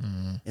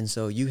 Mm-hmm. And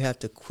so you have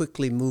to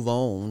quickly move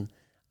on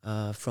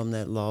from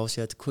that loss.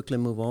 You have to quickly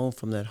move on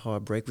from that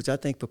heartbreak, which I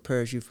think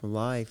prepares you for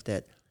life,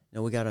 that, you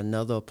know, we got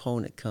another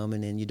opponent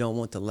coming, and you don't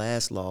want the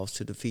last loss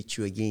to defeat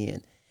you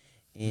again.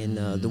 And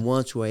the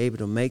ones who are able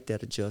to make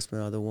that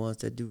adjustment are the ones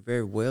that do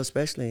very well,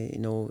 especially, you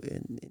know,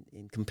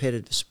 in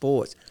competitive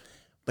sports.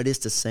 But it's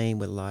the same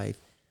with life.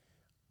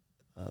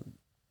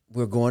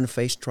 We're going to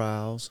face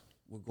trials.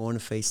 We're going to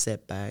face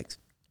setbacks.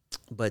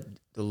 But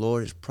the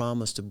Lord has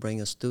promised to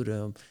bring us through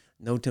them.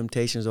 No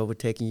temptation is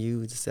overtaking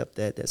you except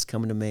that's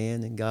coming to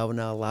man. And God will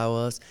not allow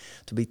us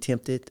to be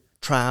tempted,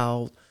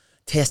 trialed,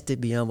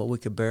 tested beyond what we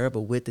could bear,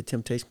 but with the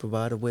temptation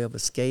provide a way of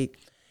escape.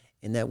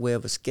 And that way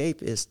of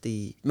escape is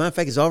matter of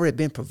fact, it's already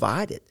been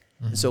provided.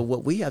 Mm-hmm. And so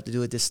what we have to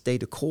do is just stay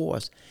the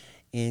course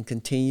and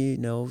continue, you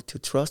know, to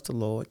trust the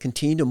Lord,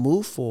 continue to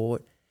move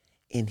forward,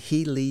 and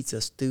He leads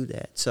us through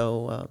that.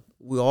 So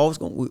we're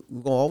going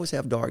to always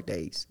have dark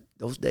days.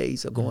 Those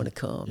days are going to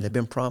come. Yeah. They've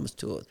been promised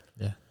to us.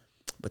 Yeah.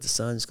 But the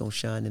sun is going to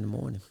shine in the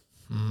morning.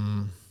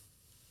 Mm-hmm.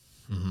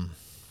 Mm-hmm.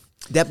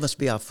 That must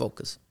be our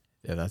focus.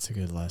 Yeah, that's a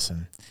good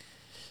lesson.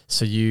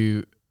 So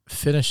you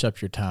finish up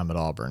your time at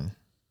Auburn.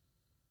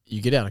 You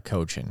get out of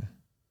coaching.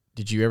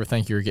 Did you ever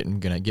think you were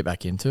going to get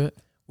back into it?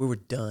 We were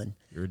done.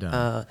 You were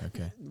done.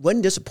 Okay.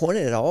 Wasn't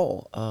disappointed at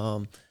all.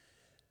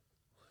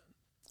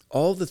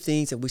 All the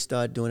things that we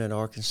started doing at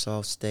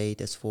Arkansas State,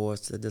 as far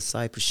as the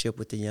discipleship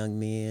with the young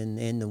men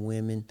and the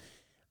women,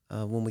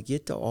 when we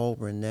get to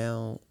Auburn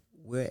now,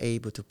 we're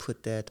able to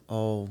put that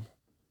all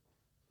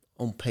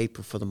on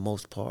paper for the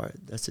most part.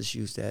 Let's just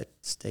use that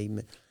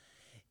statement.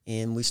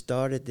 And we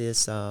started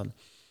this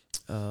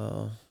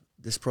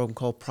this program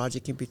called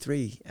Project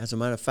MP3. As a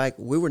matter of fact,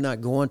 we were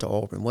not going to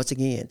Auburn. Once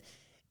again,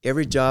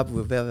 every job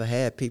we've ever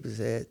had, people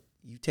said,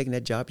 "You taking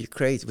that job, you're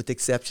crazy," with the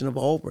exception of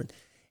Auburn.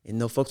 And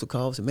no folks would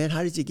call and say, "Man,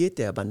 how did you get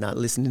there?" By not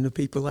listening to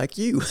people like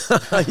you.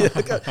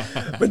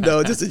 But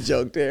no, just a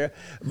joke there.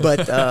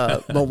 But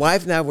my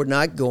wife and I were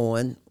not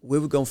going. We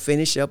were going to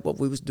finish up what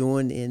we was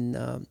doing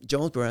in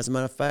Jonesboro. As a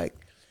matter of fact,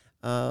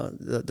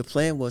 the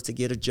plan was to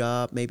get a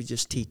job, maybe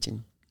just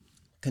teaching,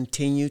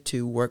 continue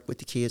to work with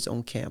the kids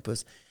on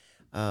campus.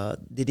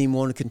 Didn't even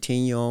want to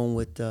continue on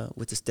with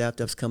the staff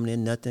that was coming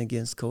in. Nothing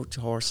against Coach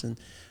Harsin.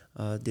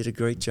 Did a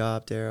great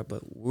job there,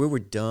 but we were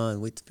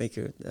done. We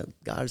figured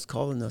God is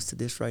calling us to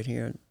this right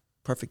here in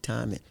perfect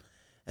timing.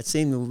 That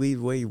seemed to be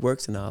the way He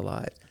works in our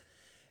lives.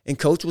 And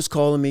Coach was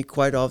calling me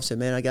quite often, said,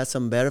 "Man, I got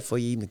something better for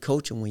you, even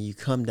coaching when you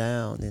come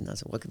down." And I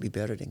said, "What could be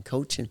better than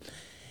coaching?"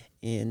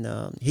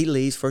 And he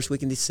leaves first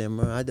week in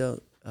December. I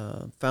don't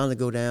finally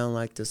go down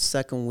like the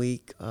second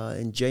week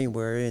in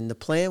January. And the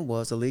plan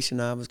was Alicia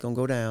and I was going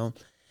to go down,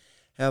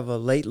 have a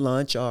late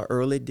lunch or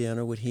early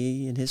dinner with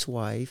he and his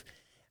wife.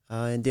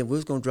 And then we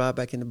was going to drive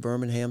back into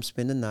Birmingham,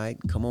 spend the night,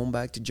 come on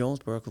back to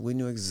Jonesboro because we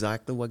knew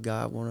exactly what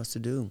God wanted us to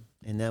do.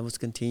 And that was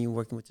continue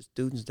working with the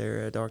students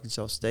there at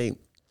Arkansas State.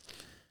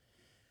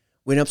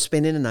 We ended up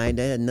spending the night.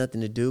 That had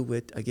nothing to do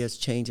with, I guess,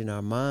 changing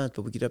our minds.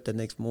 But we get up the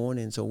next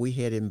morning, so we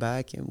heading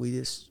back, and we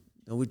just,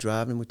 we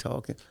driving, we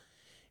talking.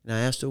 And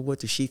I asked her, what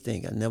does she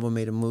think? I never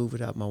made a move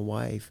without my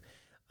wife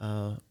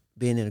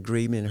being in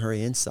agreement and her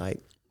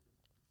insight.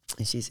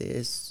 And she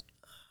says,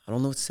 I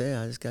don't know what to say.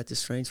 I just got this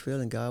strange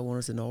feeling God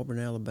wants us in Auburn,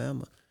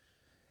 Alabama.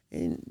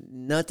 And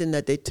nothing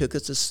that they took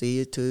us to see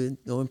it to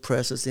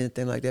impress us,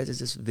 anything like that. It's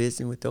just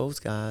visiting with those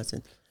guys.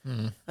 And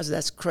I said,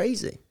 that's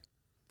crazy.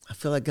 I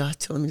feel like God's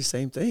telling me the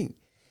same thing.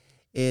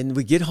 And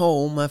we get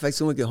home. Matter of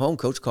fact, when we get home,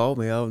 Coach called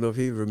me. I don't know if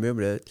he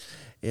remembered that.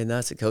 And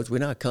I said, Coach, we're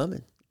not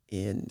coming.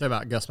 And Talk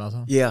about Gus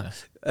Malzahn. Yeah.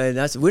 And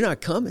I said, we're not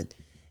coming.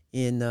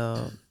 And,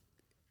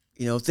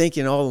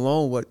 thinking all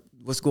along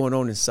what's going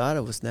on inside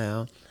of us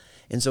now.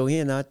 And so he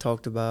and I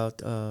talked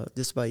about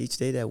just about each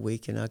day that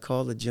week. And I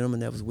called the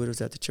gentleman that was with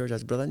us at the church. I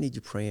said, brother, I need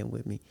you praying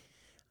with me.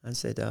 I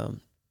said,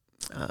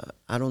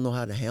 I don't know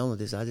how to handle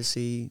this. I just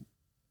see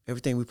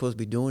everything we're supposed to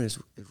be doing is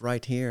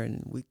right here.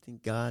 And we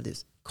think God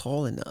is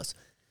calling us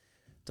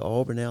to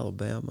Auburn,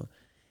 Alabama.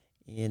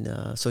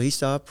 And so he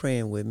started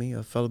praying with me,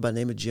 a fellow by the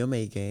name of Jim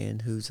Agan,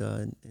 who's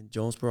in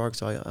Jonesboro,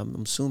 Arkansas.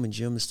 I'm assuming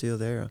Jim is still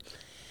there.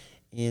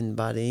 And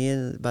by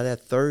that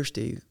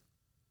Thursday,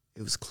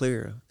 it was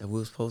clear that we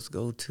were supposed to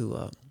go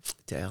to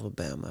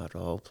Alabama, out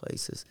of all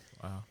places.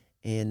 Wow.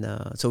 And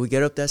so we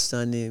get up that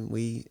Sunday, and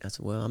I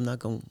said, well, I'm not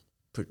going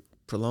to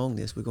prolong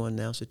this. We're going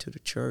to announce it to the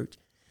church.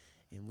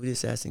 And we're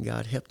just asking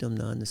God, help them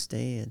to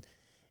understand.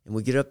 And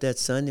we get up that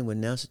Sunday, and we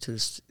announce it to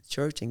the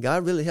church, and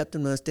God really helped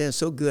them to understand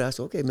so good. I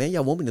said, okay, man,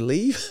 y'all want me to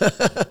leave?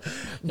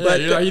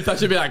 But you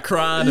thought you'd be like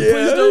crying,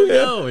 please don't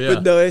go. Yeah.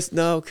 But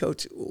no,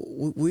 Coach,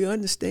 we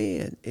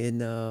understand.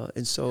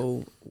 And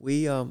so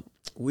we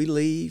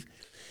leave.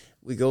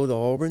 We go to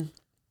Auburn,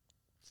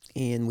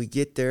 and we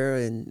get there,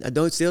 and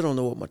I still don't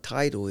know what my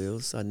title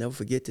is. I never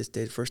forget this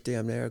day. The first day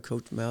I'm there,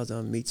 Coach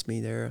Malzahn meets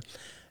me there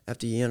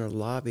after you enter the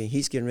lobby, and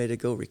he's getting ready to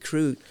go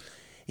recruit.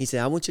 He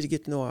said, I want you to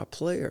get to know our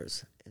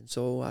players. And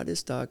so I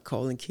just started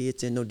calling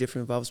kids in, no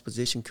different if I was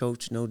position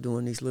coach,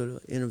 doing these little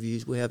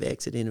interviews. We have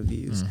exit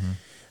interviews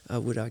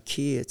with our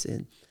kids.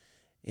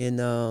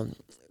 And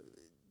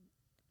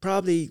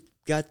probably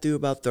got through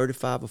about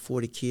 35 or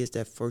 40 kids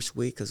that first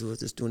week because we was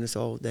just doing this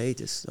all day.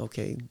 Just,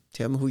 okay,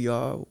 tell me who you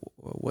are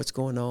or what's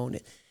going on.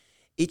 And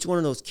each one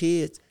of those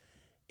kids,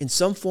 in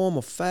some form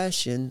or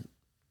fashion,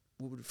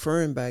 we were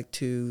referring back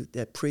to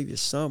that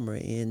previous summer,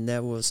 and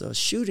there was a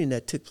shooting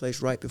that took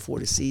place right before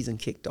the season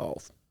kicked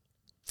off.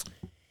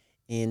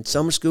 And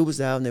summer school was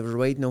out, and they were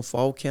waiting on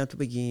fall camp to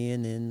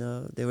begin,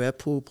 and they were at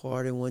pool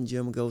party, and one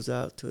gentleman goes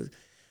out to a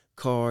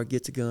car,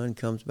 gets a gun,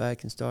 comes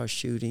back and starts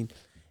shooting.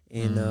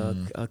 And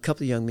a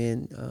couple of young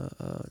men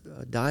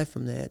died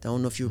from that. I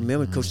don't know if you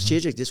remember, Coach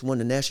Chidrick just won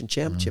the national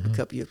championship a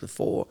couple of years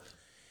before.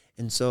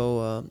 And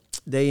so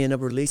they end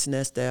up releasing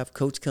that staff.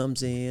 Coach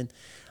comes in.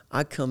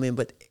 I come in,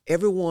 but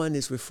everyone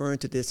is referring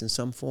to this in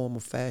some form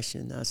or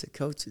fashion. I said,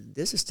 Coach,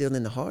 this is still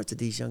in the hearts of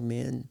these young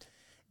men.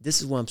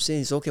 This is what I'm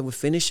saying. It's okay, we'll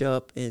finish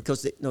up, and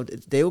because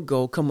they'll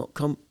go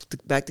come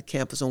back to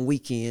campus on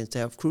weekends to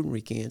have recruiting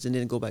weekends, and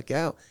then go back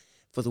out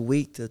for the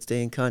week to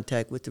stay in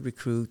contact with the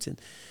recruits and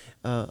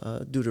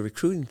do the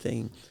recruiting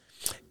thing.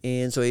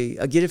 And so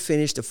I get it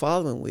finished the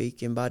following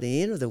week, and by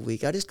the end of the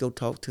week, I just go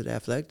talk to the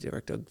athletic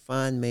director, a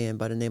fine man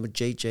by the name of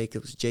Jay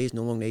Jacobs. Jay's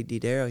no longer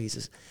AD there.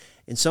 He's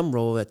in some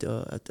role I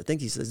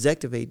think he's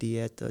executive AD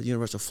at the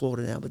University of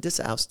Florida now, but this is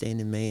an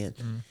outstanding man.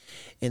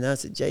 And I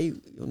said, Jay,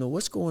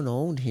 what's going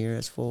on here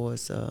as far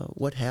as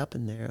what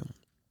happened there?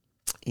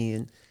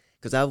 And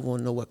because I want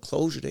to know what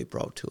closure they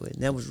brought to it.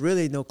 And there was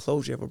really no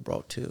closure ever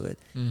brought to it.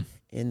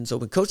 And so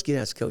when Coach get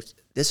asked, Coach,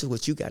 this is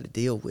what you got to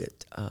deal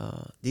with.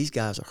 These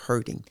guys are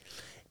hurting.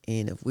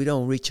 And if we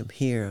don't reach them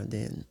here,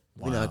 then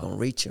we're not going to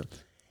reach them.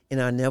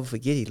 And I'll never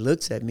forget, he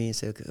looks at me and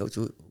said, Coach,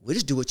 we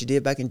just do what you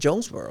did back in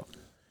Jonesboro.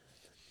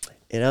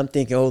 And I'm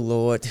thinking, oh,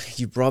 Lord,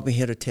 you brought me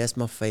here to test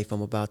my faith.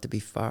 I'm about to be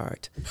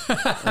fired.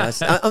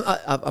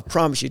 I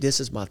promise you, this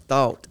is my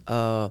thought.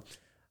 I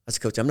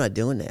said, Coach, I'm not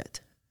doing that.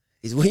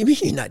 He said, what do you mean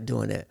you're not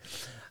doing that?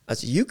 I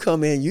said, you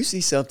come in, you see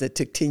something that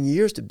took 10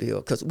 years to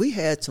build. Because we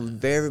had some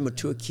very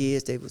mature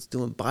kids. They was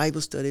doing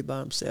Bible study by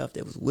themselves.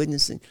 They was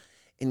witnessing.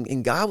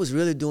 And God was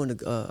really doing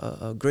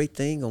a great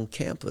thing on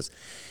campus.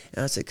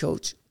 And I said,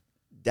 Coach,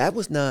 that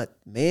was not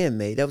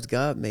man-made. That was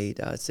God-made.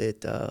 I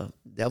said,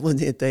 that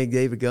wasn't anything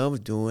David Gunn was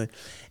doing.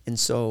 And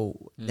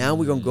so now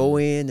we're going to go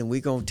in and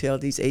we're going to tell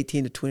these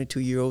 18 to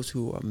 22-year-olds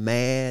who are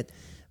mad,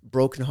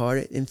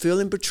 brokenhearted, and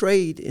feeling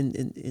betrayed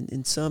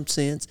in some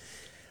sense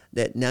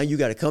that now you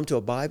got to come to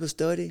a Bible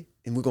study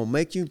and we're going to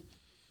make you,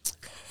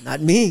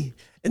 not me.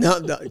 And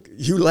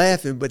you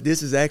laughing, but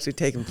this is actually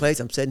taking place.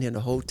 I'm sitting here the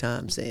whole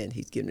time saying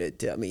he's getting ready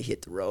to tell me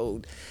hit the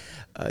road.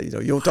 You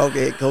don't talk to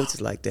head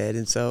coaches like that.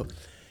 And so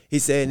he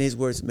said in his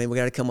words, man, we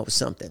got to come up with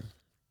something.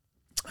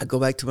 I go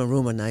back to my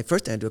room one night.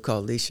 First thing I do, I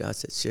call Alicia. I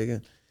said,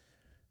 Sugar,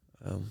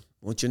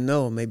 want you to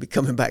know, maybe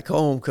coming back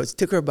home, because it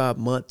took her about a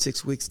month,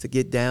 6 weeks to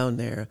get down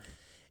there.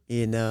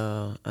 And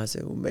I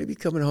said, well, maybe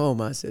coming home.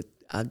 I said,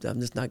 I'm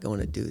just not going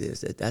to do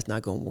this. That's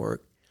not going to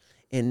work.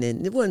 And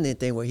then it wasn't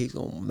anything where he's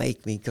going to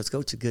make me, because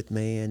Coach is a good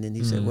man. And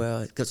he said,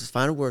 well, because his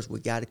final words, we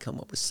got to come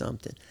up with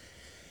something.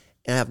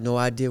 And I have no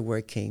idea where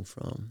it came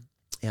from.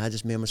 And I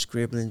just remember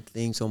scribbling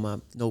things on my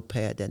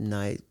notepad that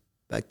night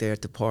back there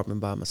at the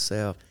apartment by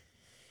myself.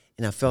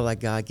 And I felt like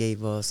God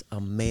gave us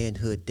a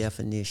manhood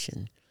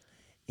definition.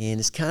 And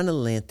it's kind of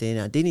lengthy.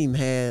 And I didn't even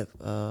have,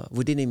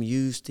 we didn't even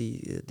use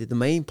the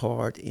main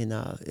part in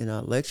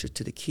our lecture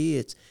to the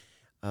kids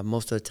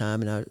most of the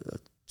time. And I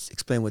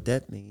explain what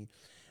that means.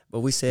 But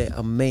we said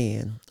a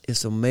man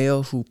is a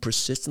male who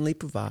persistently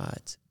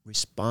provides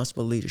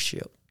responsible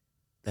leadership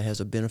that has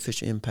a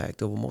beneficial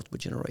impact over multiple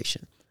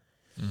generations.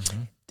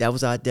 Mm-hmm. That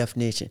was our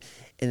definition.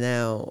 And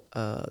now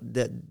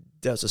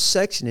there's a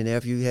section in there,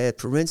 if you had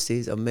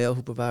parentheses, a male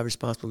who provides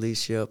responsible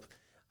leadership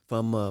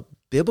from a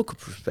biblical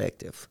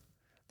perspective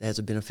that has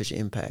a beneficial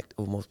impact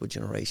over multiple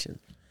generations.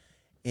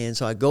 And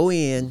so I go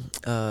in,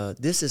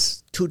 this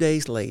is 2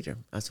 days later.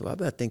 I said, well, I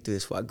better think through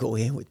this before I go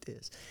in with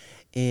this.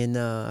 And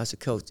I said,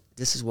 Coach,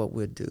 this is what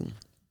we'll do.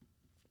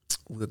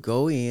 We'll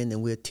go in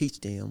and we'll teach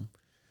them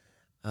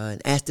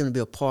and ask them to be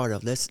a part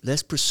of.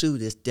 Let's pursue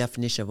this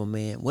definition of a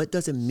man. What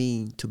does it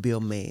mean to be a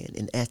man?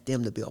 And ask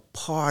them to be a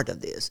part of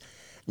this.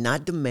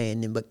 Not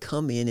demanding, but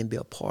come in and be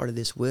a part of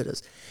this with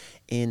us.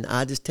 And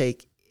I just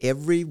take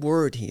every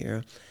word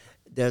here.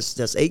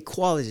 There's 8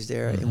 qualities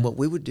there. And what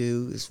we would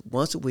do is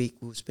once a week,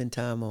 we would spend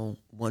time on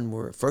one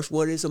word. First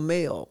word is a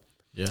male.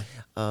 Yeah.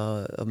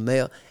 A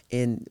male.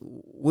 And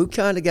we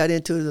kind of got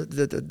into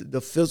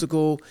the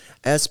physical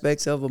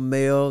aspects of a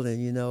male.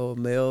 And, a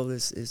male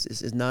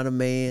is not a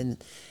man.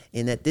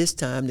 And at this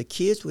time, the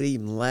kids would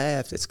even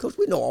laugh. It's because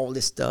we know all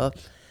this stuff.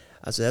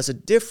 I said, that's a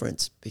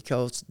difference,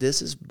 because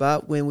this is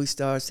about when we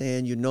start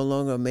saying you're no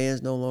longer a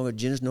man's no longer,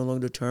 gender's no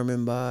longer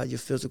determined by your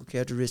physical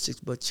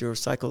characteristics, but your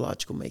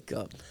psychological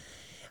makeup.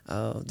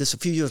 Just a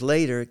few years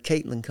later,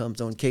 Caitlyn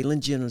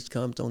Jenner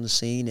comes on the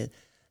scene, and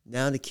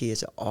now the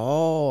kids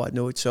are, I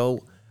know it. So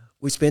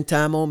we spend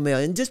time on male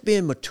and just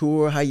being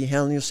mature, how you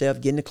handle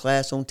yourself, getting to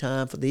class on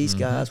time for these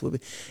guys,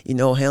 with,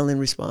 handling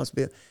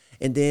responsibility.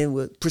 And then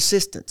with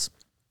persistence,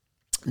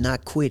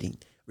 not quitting,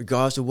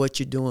 regardless of what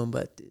you're doing.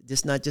 But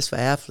it's not just for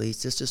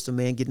athletes. It's just a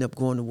man getting up,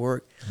 going to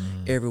work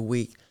every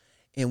week.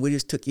 And we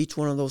just took each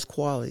one of those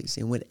qualities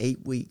and went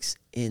 8 weeks.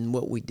 And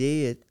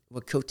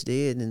what Coach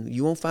did, and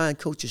you won't find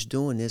coaches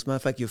doing this. Matter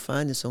of fact, you'll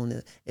find this on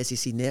the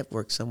SEC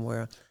network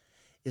somewhere,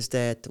 is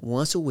that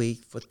once a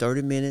week for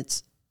 30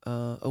 minutes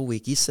a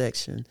week, each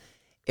section,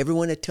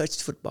 everyone that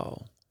touched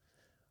football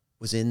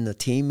was in the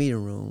team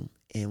meeting room,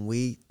 and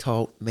we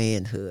taught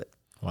manhood.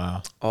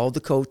 Wow. All the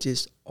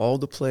coaches, all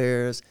the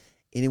players,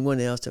 anyone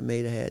else that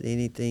may have had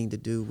anything to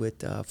do with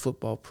the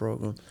football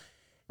program,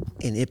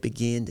 and it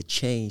began to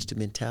change the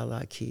mentality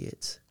of our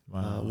kids.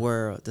 Wow.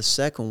 Where the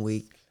second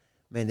week,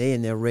 man, they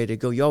in there ready to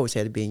go. You always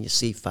had to be in your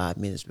seat 5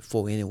 minutes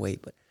before anyway,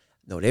 but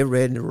no, they're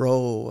ready to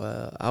roll.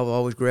 I would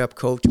always grab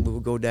Coach, and we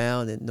would go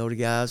down, and the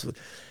guys would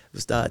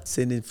start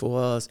sending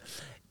for us.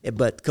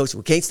 But Coach,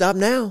 we can't stop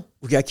now.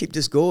 We got to keep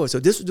this going. So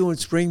this was during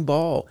spring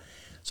ball.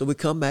 So we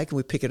come back and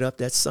we pick it up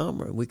that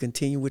summer. We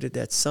continue with it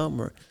that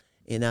summer.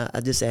 And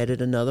I just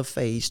added another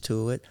phase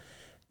to it.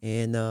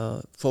 And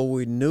before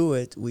we knew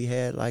it, we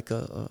had like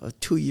a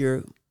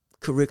 2-year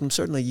curriculum,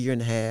 certainly a year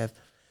and a half,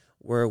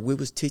 where we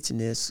was teaching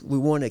this. We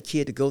wanted a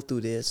kid to go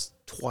through this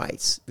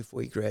twice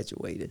before he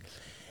graduated.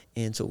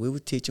 And so we were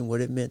teaching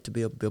what it meant to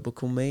be a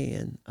biblical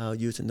man,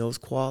 using those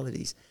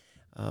qualities.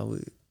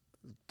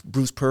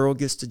 Bruce Pearl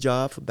gets the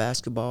job for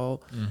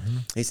basketball. Mm-hmm.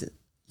 He said,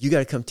 you got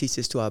to come teach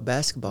this to our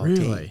basketball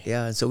team.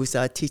 Yeah, and so we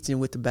started teaching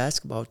with the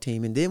basketball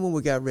team. And then when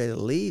we got ready to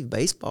leave,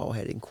 baseball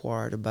had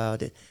inquired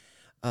about it,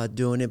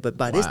 doing it. But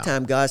by this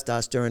time, God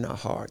started stirring our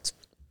hearts.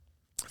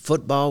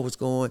 Football was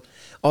going,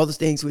 all the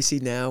things we see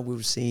now, we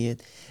were seeing.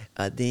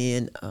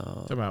 Then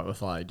talking about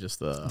with like just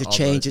the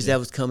changes that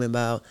was coming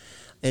about.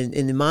 And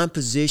in my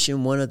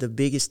position, one of the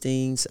biggest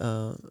things,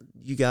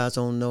 you guys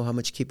don't know how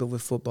much you keep up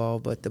with football,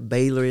 but the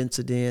Baylor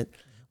incident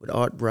with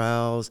Art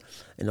Browse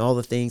and all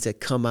the things that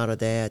come out of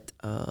that,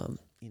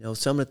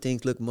 some of the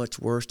things look much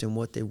worse than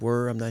what they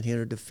were. I'm not here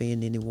to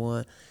defend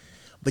anyone.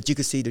 But you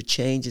could see the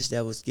changes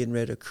that was getting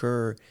ready to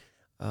occur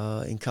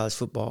in college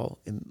football.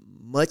 And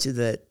much of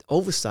that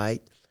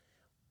oversight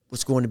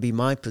was going to be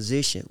my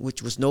position,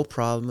 which was no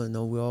problem. I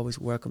know we always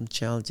welcome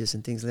challenges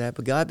and things like that.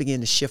 But God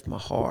began to shift my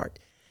heart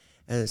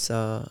as,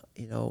 how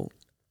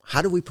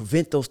do we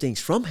prevent those things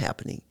from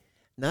happening,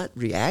 not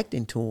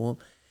reacting to them.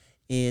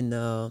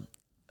 And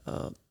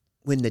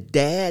when the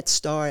dads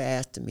started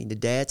asking me, the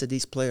dads of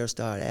these players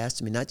started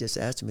asking me, not just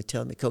asking me,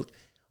 telling me, Coach,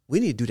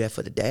 we need to do that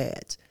for the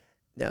dads.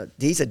 Now,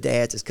 these are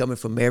dads that's coming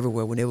from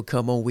everywhere. When they would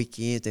come on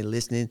weekends, they're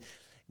listening,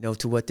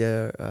 to what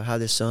how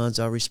their sons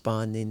are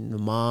responding, the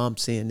mom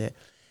saying that.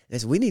 And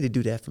so we need to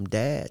do that from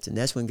dads. And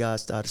that's when God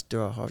started to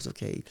stir our hearts.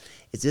 Okay,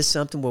 is this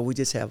something where we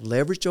just have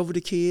leverage over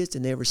the kids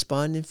and they're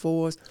responding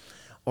for us?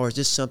 Or is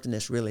this something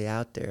that's really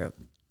out there?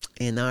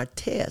 And our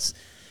test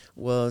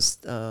was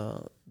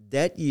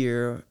that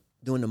year,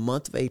 during the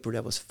month of April,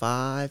 that was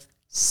 5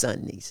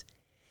 Sundays.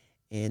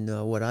 And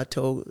what I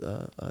told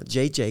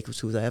Jay Jacobs,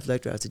 who's the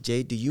athletic director, I said,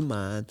 Jay, do you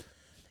mind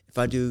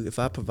if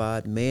I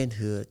provide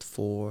manhood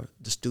for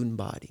the student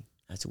body?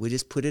 I said, we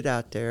just put it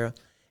out there,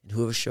 and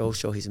whoever show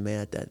his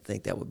man. I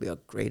think that would be a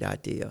great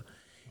idea.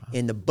 Wow.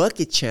 And the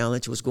bucket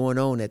challenge was going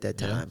on at that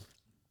time.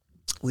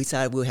 Yeah. We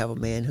decided we'll have a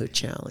manhood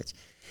challenge.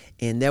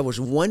 And there was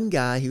one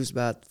guy, he was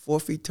about 4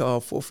 feet tall,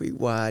 4 feet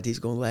wide. He's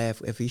going to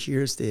laugh if he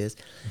hears this,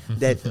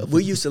 that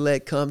we used to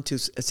let come to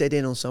sit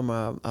in on some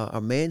of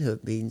our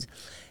manhood meetings.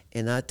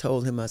 And I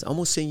told him, I said, I'm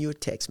going to send you a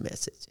text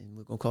message, and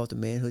we're going to call it the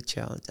Manhood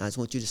Challenge. I just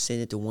want you to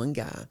send it to one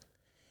guy.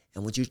 I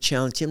want you to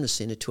challenge him to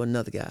send it to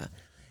another guy.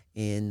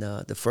 And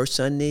the first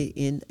Sunday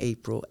in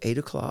April, 8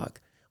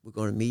 o'clock, we're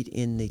going to meet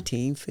in the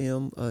team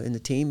in the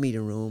team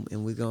meeting room,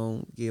 and we're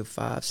going to give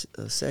 5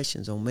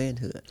 sessions on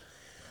manhood.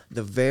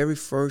 The very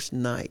first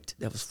night,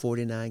 that was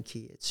 49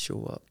 kids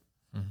show up.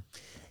 Mm-hmm.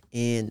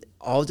 And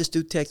all this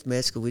through text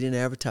message, because we didn't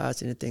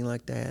advertise anything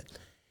like that.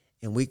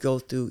 And we go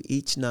through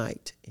each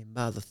night. And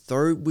by the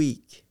third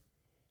week,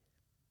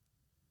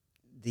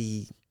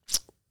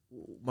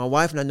 my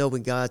wife and I know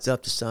when God's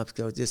up to something,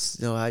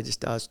 because I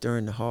just started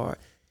stirring the heart.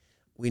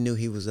 We knew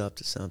he was up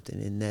to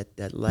something. And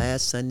that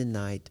last Sunday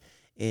night,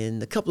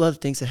 and a couple other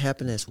things that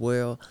happened as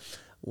well,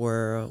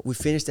 where we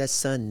finished that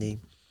Sunday,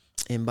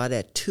 and by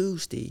that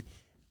Tuesday,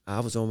 I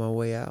was on my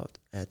way out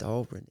at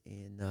Auburn,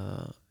 and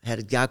had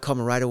a guy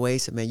coming right away,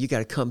 said, man, you got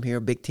to come here,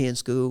 Big Ten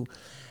school.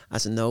 I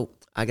said, no,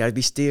 I got to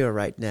be still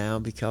right now,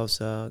 because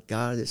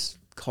God is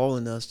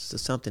calling us to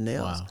something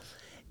else. Wow.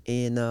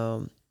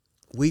 And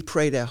we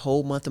prayed that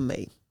whole month of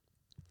May,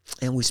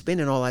 and we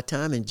spending all our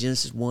time in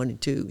Genesis 1 and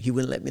 2. He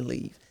wouldn't let me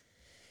leave.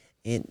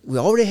 And we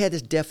already had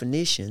this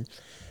definition,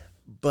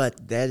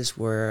 but that is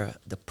where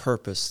the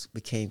purpose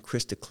became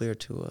crystal clear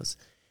to us.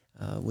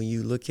 When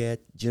you look at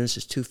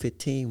Genesis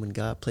 2:15, when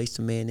God placed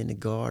a man in the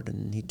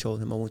garden, he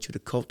told him, I want you to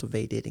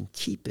cultivate it and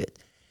keep it.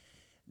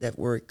 That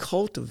word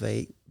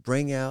cultivate,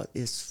 bring out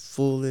its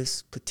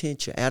fullest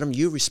potential. Adam,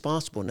 you're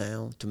responsible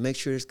now to make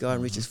sure this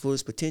garden reaches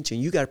fullest potential.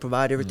 And you got to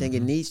provide everything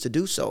it needs to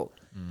do so.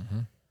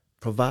 Mm-hmm.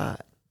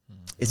 Provide.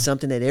 Mm-hmm. It's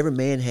something that every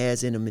man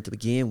has in him to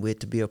begin with,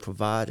 to be a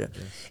provider.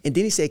 Yes. And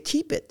then he said,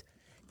 keep it.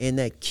 And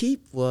that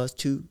keep was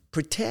to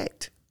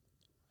protect.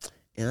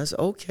 And I said,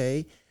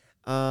 okay.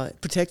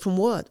 Protect from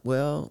what?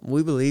 Well,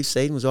 we believe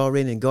Satan was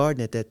already in the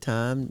garden at that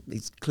time.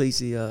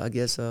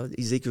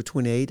 Ezekiel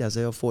 28,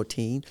 Isaiah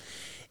 14.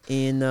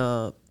 And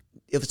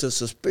if it's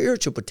a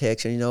spiritual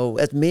protection,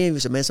 as men, we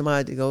say, man,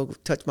 somebody go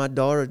touch my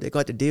daughter, they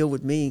got to deal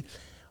with me.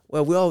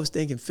 Well, we're always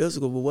thinking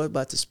physical, but what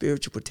about the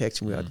spiritual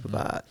protection we have to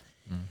provide?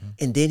 Mm-hmm.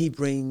 And then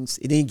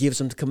he gives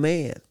them the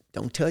command.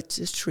 Don't touch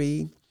this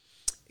tree.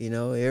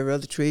 Every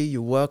other tree,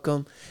 you're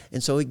welcome.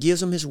 And so he gives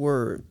them his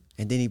word,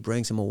 and then he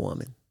brings them a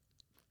woman.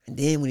 And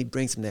then when he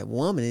brings him that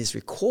woman, it's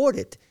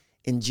recorded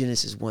in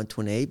Genesis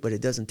 1:28, but it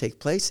doesn't take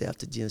place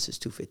after Genesis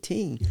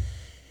 2:15.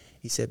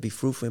 He said, be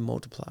fruitful and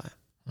multiply.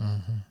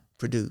 Mm-hmm.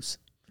 Produce.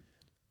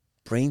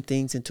 Bring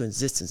things into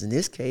existence. In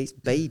this case,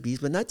 babies,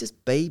 but not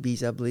just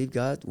babies. I believe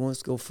God wants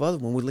to go further.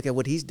 When we look at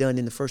what he's done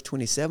in the first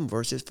 27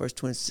 verses, first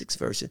 26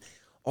 verses,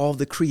 all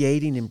the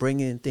creating and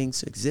bringing things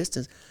to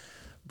existence,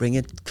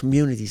 bringing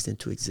communities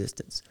into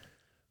existence,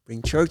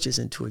 bring churches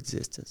into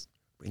existence,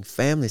 bring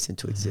families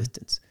into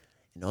existence.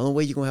 And the only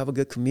way you're going to have a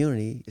good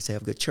community is to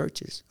have good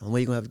churches. The only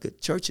way you're going to have good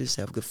churches is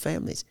to have good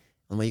families.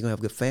 The only way you're going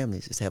to have good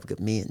families is to have good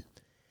men.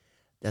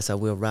 That's how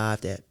we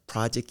arrived at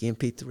Project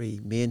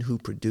MP3, men who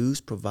produce,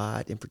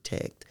 provide, and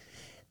protect.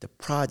 The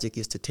project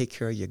is to take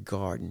care of your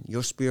garden,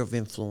 your sphere of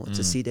influence,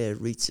 to see that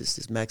it reaches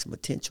its maximum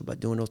potential by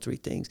doing those 3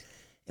 things.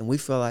 And we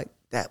feel like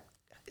that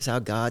is how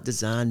God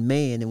designed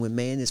man. And when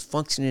man is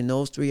functioning in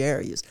those 3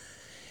 areas,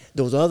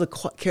 those other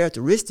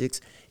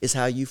characteristics is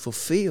how you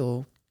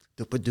fulfill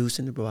the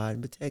producing, the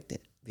providing, and protecting.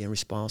 Being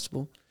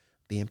responsible,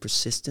 being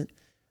persistent,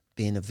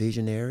 being a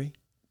visionary,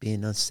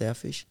 being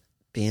unselfish,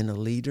 being a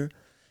leader.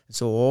 And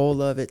so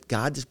all of it,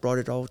 God just brought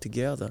it all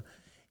together.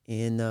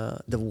 And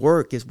the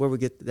work is where we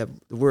get the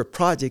word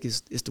project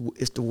is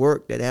the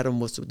work that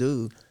Adam was to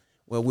do.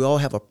 Well, we all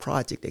have a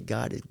project that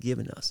God has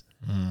given us.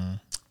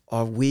 Mm.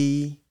 Are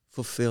we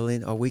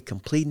fulfilling? Are we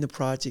completing the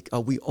project?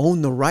 Are we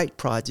on the right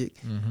project?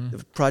 Mm-hmm.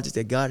 The project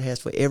that God has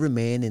for every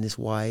man and his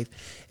wife.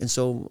 And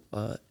so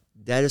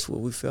that is what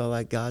we felt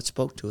like God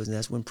spoke to us, and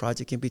that's when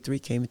Project MP3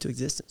 came into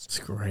existence. It's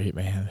great,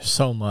 man. There's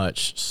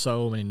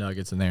so many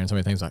nuggets in there, and so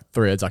many things like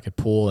threads I could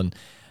pull. And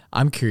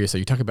I'm curious, so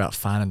you talk about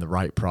finding the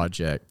right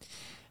project.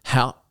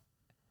 How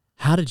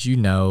did you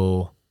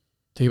know,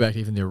 take back to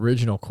even the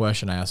original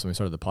question I asked when we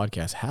started the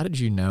podcast, how did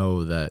you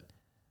know that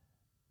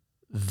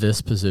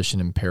this position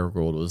in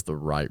Paragould was the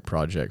right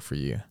project for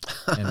you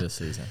in this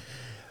season?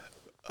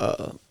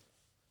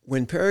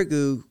 When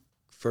Paragould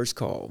first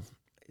called,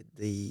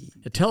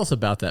 Tell us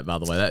about that, by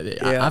the way.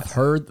 Yeah. I've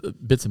heard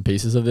bits and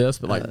pieces of this,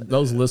 but like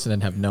those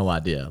listening have no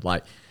idea.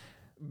 Like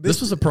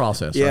this was a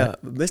process, yeah,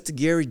 right? Mr.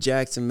 Gary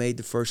Jackson made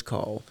the first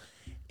call,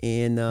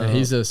 and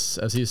he's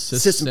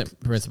assistant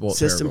principal at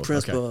assistant Paragould.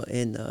 principal,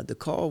 Okay. and the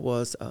call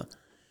was,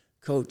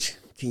 Coach,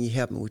 can you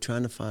help me? We're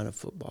trying to find a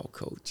football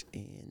coach,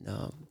 and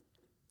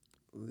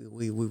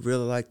we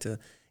really like to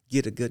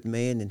get a good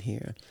man in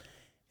here.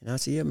 And I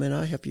said, yeah, man,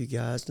 I'll help you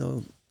guys.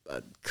 No,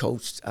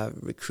 coach, I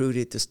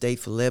recruited to state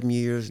for 11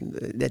 years.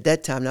 And at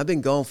that time, and I've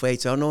been gone for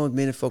 8, so I don't know as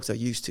many folks I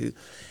used to.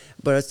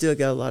 But I still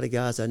got a lot of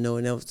guys I know,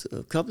 and there was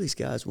a couple of these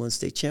guys won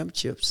state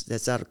championships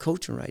that's out of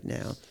coaching right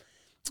now.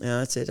 And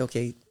I said,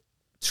 okay,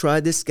 try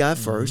this guy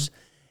first,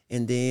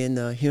 and then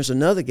here's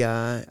another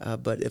guy.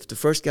 But if the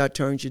first guy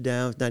turns you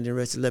down, is not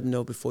interested, let me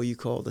know before you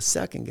call the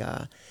second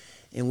guy.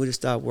 And we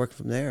just started working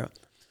from there.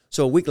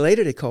 So a week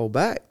later, they called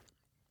back,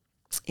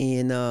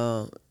 and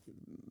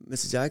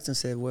Mr. Jackson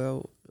said,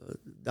 well,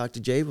 Dr.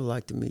 J would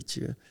like to meet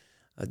you.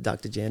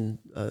 Dr. Jan.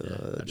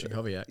 Dr.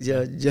 Koviak.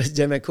 Yeah, just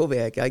Jan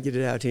Koviak. I get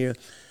it out here.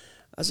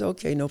 I said,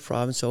 okay, no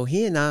problem. So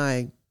he and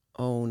I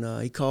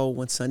he called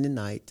one Sunday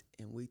night,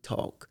 and we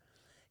talked.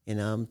 And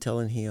I'm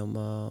telling him.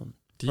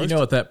 Do you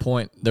know at that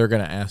point they're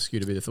going to ask you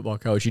to be the football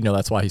coach? You know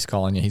that's why he's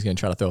calling you. He's going to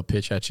try to throw a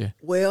pitch at you.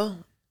 Well,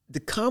 the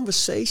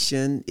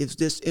conversation is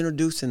just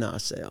introducing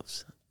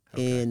ourselves.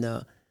 Okay.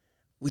 And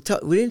we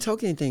didn't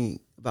talk anything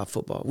about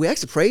football. We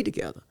actually prayed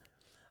together.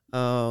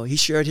 He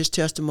shared his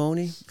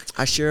testimony.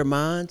 I shared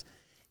mine,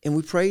 and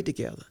we prayed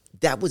together.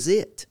 That was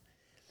it.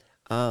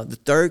 The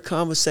third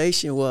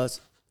conversation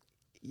was,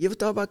 you ever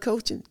thought about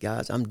coaching?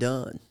 Guys, I'm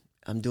done.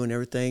 I'm doing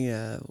everything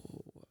I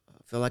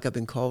feel like I've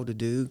been called to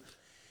do.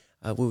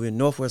 We were in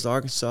Northwest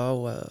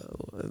Arkansas.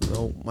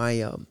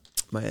 My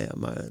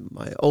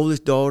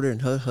oldest daughter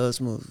and her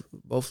husband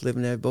both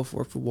living there, both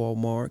work for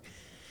Walmart.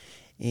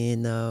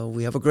 And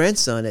we have a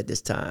grandson at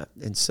this time.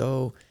 And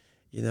so,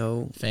 you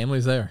know,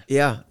 family's there.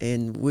 Yeah,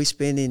 and we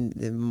spending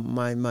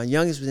my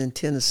youngest was in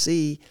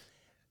Tennessee,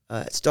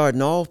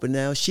 starting off, but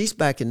now she's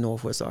back in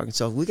Northwest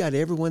Arkansas. We got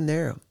everyone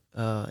there,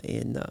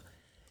 and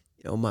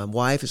you know, my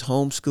wife is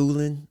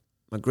homeschooling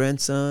my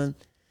grandson.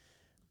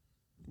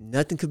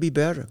 Nothing could be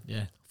better.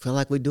 Yeah, feel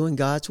like we're doing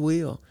God's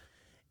will.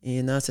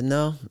 And I said,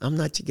 no, I'm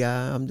not your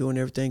guy. I'm doing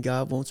everything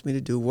God wants me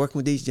to do. Working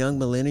with these young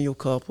millennial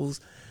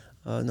couples.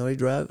 No, they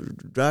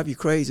drive you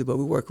crazy, but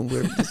we're working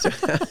with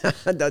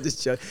them. Not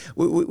just joking.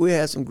 We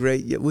have some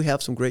great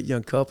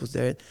young couples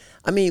there.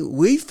 I mean,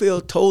 we feel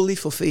totally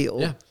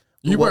fulfilled. Yeah,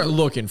 you weren't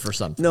looking for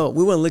something. No,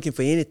 we weren't looking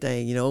for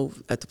anything. You know,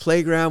 at the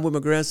playground with my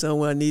grandson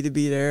when I need to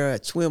be there,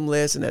 at swim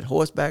lesson, at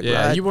horseback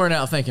ride. You weren't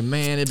out thinking,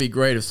 man, it'd be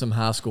great if some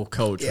high school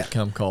coach would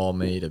come call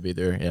me to be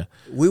there. Yeah,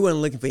 we weren't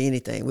looking for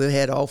anything. We've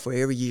had offer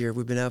every year.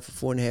 We've been out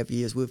for 4.5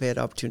 years. We've had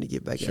opportunity to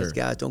get back. Sure.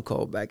 Guys, don't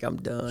call back. I'm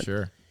done.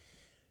 Sure.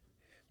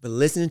 But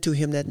listening to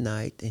him that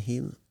night, and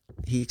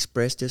he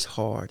expressed his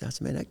heart. I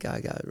said, man, that guy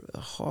got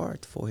a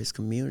heart for his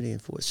community and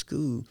for his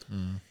school.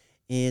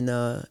 And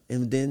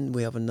then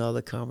we have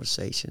another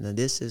conversation. And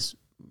this is,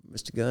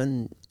 Mr.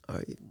 Gunn,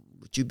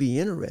 would you be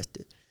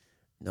interested?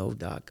 No,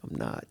 Doc, I'm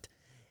not.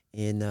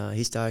 And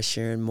he started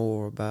sharing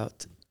more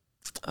about,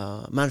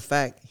 matter of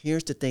fact,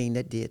 here's the thing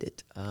that did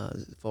it,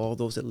 for all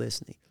those that are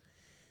listening.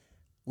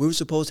 We were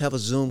supposed to have a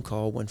Zoom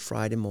call one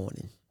Friday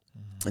morning.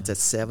 It's at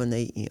 7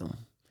 a.m.,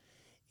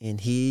 and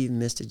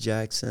Mr.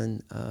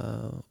 Jackson,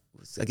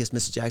 I guess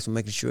Mr. Jackson was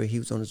making sure he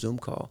was on a Zoom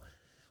call.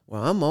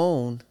 Well, I'm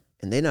on,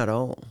 and they're not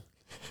on.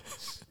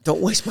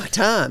 Don't waste my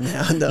time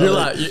now. No. You're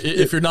like,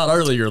 if you're not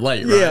early, you're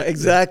late, right? Yeah,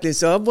 exactly.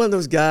 So I'm one of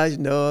those guys, you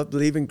know, I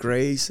believe in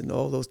grace and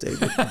all those things.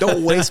 But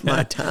don't waste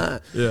my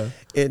time. Yeah.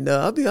 And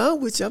I'll be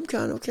honest with you, I'm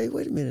kind of, okay,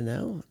 wait a minute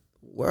now.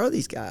 Where are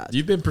these guys?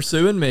 You've been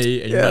pursuing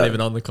me, and you're not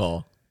even on the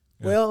call.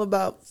 Yeah. Well,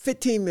 about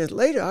 15 minutes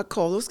later, I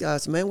call those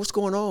guys, man, what's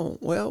going on?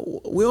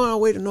 Well, we're on our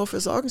way to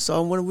Northwest Arkansas,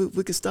 and wondering if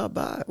we could stop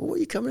by. Well, what are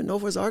you coming to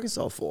Northwest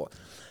Arkansas for?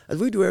 As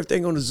we do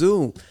everything on the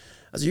Zoom.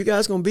 I said, you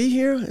guys going to be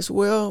here? I said,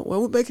 well,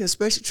 we're making a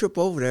special trip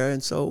over there,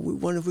 and so we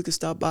wondered if we could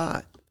stop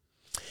by.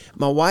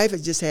 My wife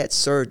had just had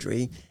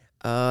surgery,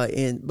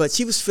 but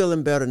she was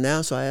feeling better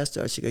now, so I asked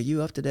her, she go,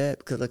 you up to that?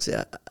 Because like I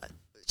said,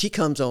 she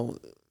comes on.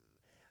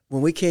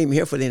 When we came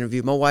here for the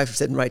interview, my wife was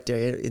sitting right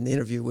there in the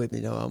interview with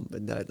me. No,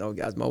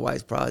 guys, my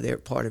wife's probably there,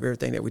 part of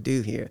everything that we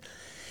do here.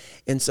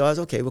 And so I was,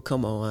 okay, well,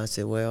 come on. I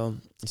said, well,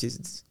 she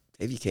said,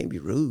 maybe you can't be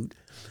rude.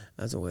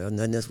 I said, well,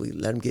 nothing else. We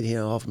let them get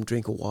here, offer them a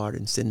drink of water,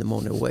 and send them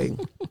on their way.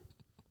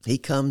 He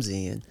comes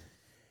in,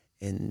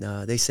 and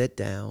they sat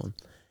down.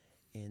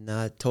 And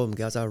I told him,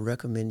 guys, I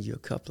recommend you a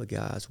couple of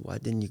guys. Why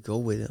didn't you go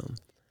with them?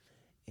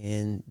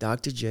 And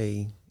Dr.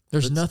 J.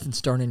 There's nothing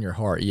stirring in your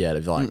heart yet.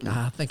 It's like,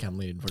 I think I'm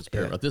leaning towards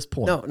Paragould at this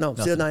point. No,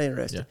 nothing. Still not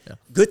interested. Yeah.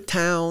 Good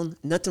town,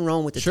 nothing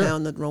wrong with the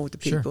town, nothing wrong with the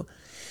people. Sure.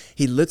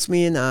 He looks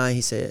me in the eye,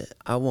 he said,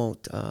 I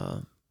want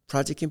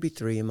Project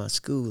MP3 in my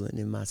school and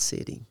in my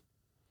city.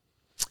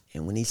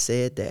 And when he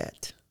said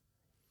that,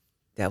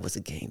 that was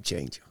a game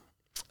changer.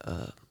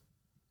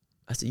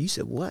 I said, you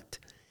said what?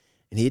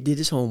 And he did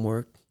his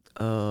homework.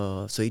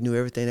 So he knew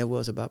everything that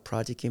was about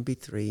Project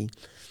MP3.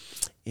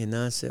 And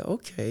I said,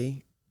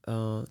 okay.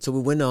 So we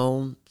went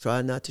on,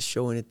 tried not to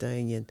show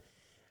anything. And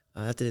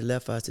after they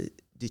left, I said,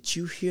 did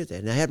you hear that?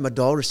 And I had my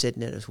daughter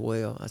sitting there as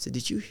well. I said,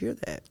 did you hear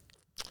that?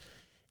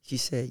 She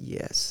said,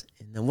 yes.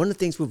 And now one of the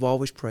things we've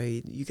always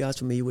prayed, you guys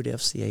familiar with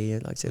FCA,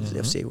 and like I said, it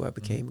was FCA where I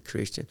became a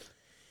Christian,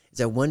 is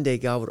that one day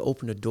God would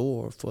open the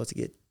door for us to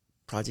get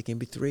Project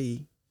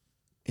MP3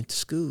 into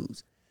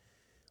schools.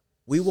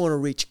 We want to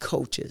reach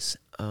coaches.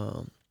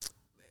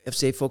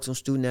 FCA focus on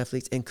student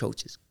athletes and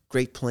coaches.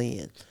 Great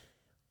plan.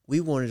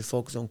 We wanted to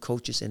focus on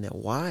coaches and their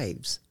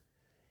wives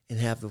and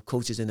have the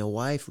coaches and their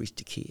wife reach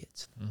the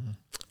kids.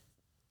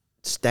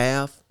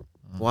 Staff,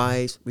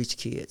 wives, reach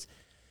kids.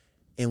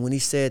 And when he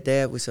said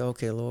that, we said,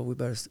 okay, Lord, we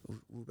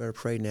better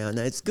pray now.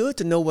 Now, it's good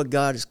to know what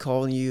God is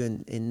calling you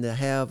and to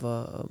have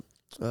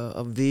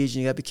a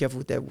vision. You got to be careful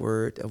with that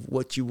word of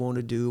what you want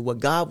to do, what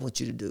God wants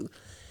you to do.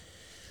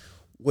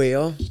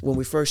 Well, when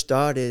we first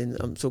started, and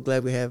I'm so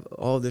glad we have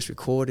all this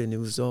recorded, and it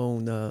was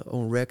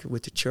on record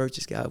with the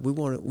churches, God. We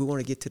want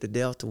to get to the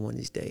Delta one of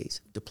these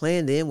days. The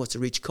plan then was to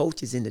reach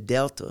coaches in the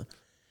Delta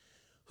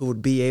who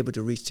would be able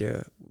to reach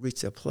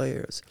their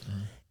players.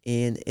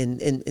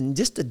 And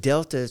just the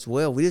Delta as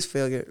well. We just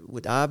figured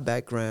with our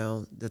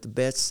background that the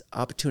best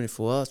opportunity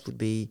for us would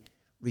be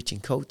reaching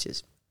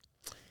coaches.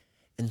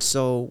 And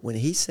so when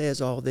he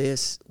says all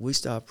this, we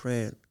start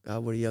praying,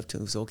 God, what are you up to?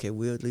 And we said, okay,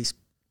 we'll at least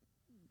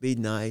be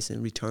nice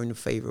and return the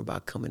favor by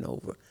coming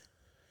over.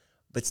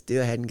 But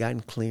still hadn't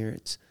gotten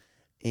clearance.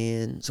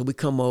 And so we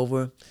come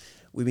over.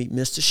 We meet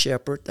Mr.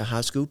 Shepard, the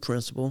high school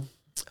principal.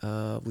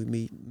 We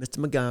meet Mr.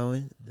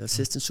 McGowan, the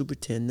assistant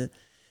superintendent.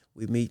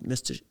 We meet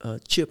Mr.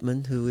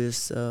 Chipman, who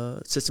is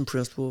assistant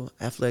principal,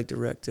 athletic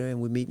director, and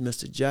we meet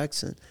Mr.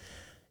 Jackson.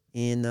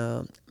 And,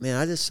 man,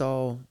 I just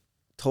saw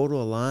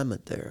total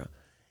alignment there.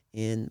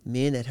 And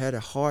men that had a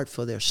heart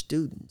for their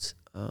students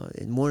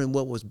and wanting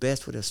what was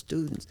best for their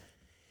students.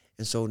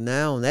 And so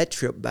now on that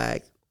trip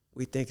back,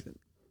 we think,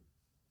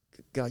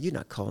 God, you're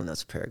not calling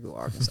us to Paragould,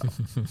 Arkansas.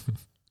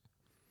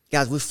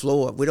 Guys, we're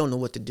floored. We don't know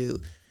what to do.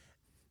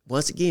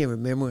 Once again,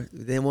 remember, we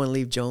didn't want to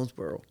leave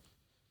Jonesboro.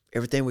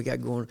 Everything we got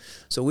going.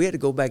 So we had to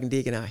go back and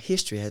dig in our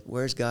history.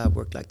 Where's God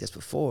worked like this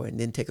before? And it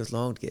didn't take us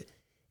long to get,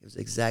 it was the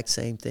exact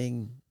same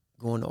thing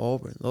going to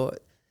Auburn. Lord,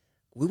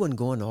 we wasn't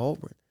going to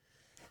Auburn.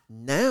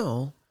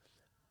 Now,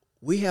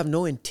 we have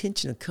no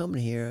intention of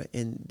coming here,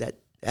 and that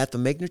after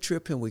making the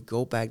trip and we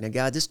go back. Now,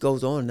 God, this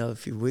goes on another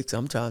few weeks.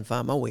 I'm trying to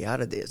find my way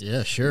out of this.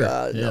 Yeah, sure.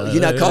 No,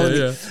 you're not calling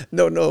me.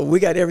 No, we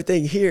got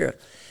everything here.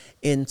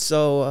 And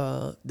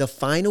so the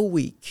final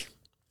week,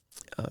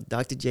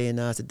 Dr. J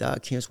and I said,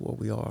 Doc, here's where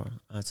we are.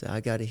 I said,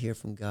 I got to hear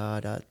from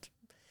God. I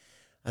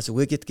said,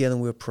 we'll get together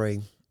and we'll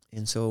pray.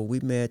 And so we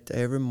met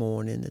every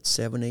morning at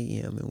 7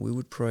 a.m. and we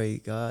would pray,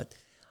 God,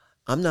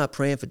 I'm not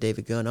praying for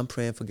David Gunn. I'm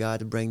praying for God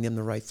to bring them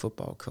the right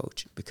football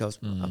coach because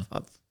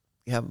I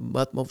have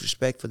much more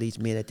respect for these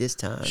men at this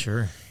time.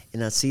 Sure.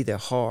 And I see their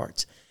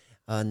hearts,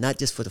 not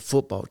just for the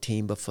football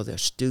team, but for their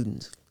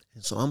students.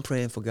 And so I'm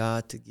praying for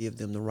God to give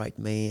them the right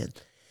man.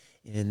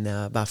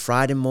 And by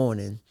Friday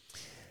morning,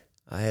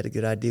 I had a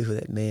good idea who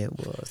that man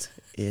was.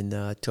 And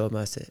I told him,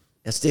 I said,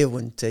 I still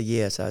wouldn't say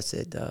yes. I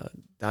said,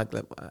 Doc,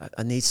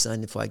 I need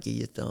Sunday before I give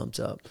you a thumbs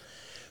up.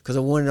 Because I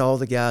wanted all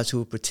the guys who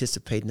were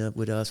participating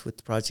with us with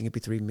the Project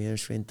MP3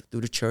 ministry and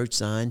through the church,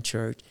 Zion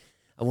Church,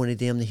 I wanted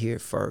them to hear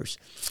it first.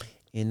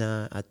 And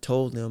I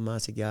told them, I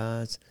said,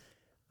 guys,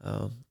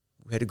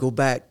 we had to go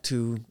back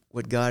to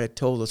what God had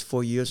told us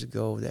 4 years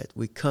ago, that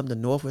we come to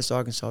Northwest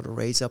Arkansas to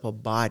raise up a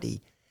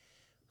body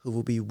who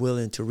will be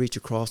willing to reach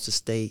across the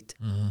state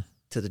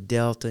to the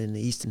Delta and the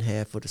eastern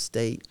half of the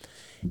state.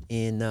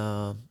 And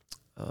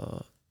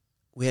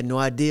we had no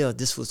idea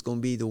this was going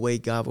to be the way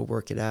God would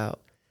work it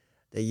out.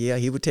 That, yeah,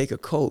 he would take a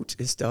coach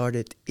and start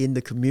it in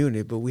the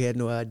community, but we had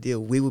no idea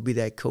we would be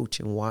that coach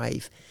and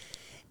wife.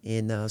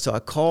 And so I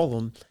called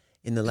him,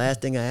 and the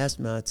last thing I asked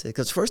him, I said,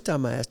 because the first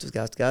time I asked those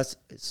guys,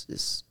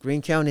 it's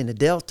Greene County in the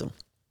Delta.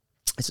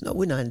 I said, no,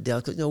 we're not in the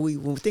Delta. Because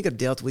when we think of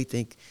Delta, we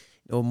think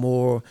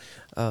more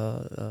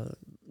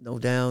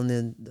down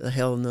in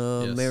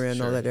Helena,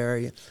 Marion, all that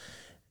area.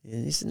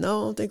 And he said,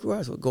 no, I don't think we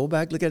are. So go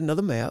back, look at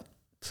another map,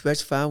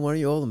 specify one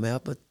of your older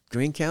maps, but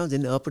Greene County's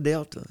in the upper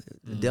Delta.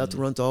 The Delta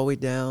runs all the way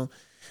down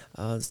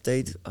the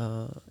state,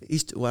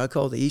 east, what I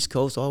call the East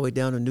Coast, all the way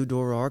down to New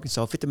Dora,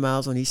 Arkansas, 50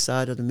 miles on the east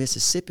side of the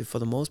Mississippi for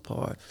the most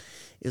part.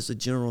 It's a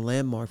general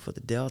landmark for the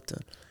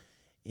Delta.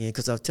 And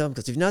because I was telling them,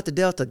 because if you're not the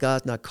Delta,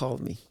 God's not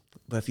called me.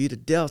 But if you're the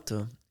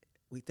Delta,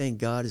 we think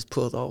God has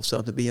pulled off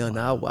something beyond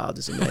our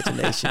wildest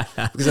imagination.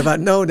 Because if I'd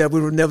known that, we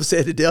would have never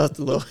said the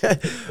Delta, Lord.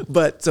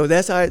 But so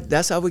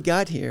that's how we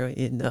got here.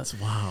 And, that's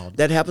wild.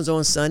 That happens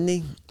on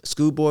Sunday,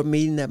 school board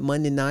meeting that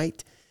Monday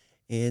night.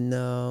 And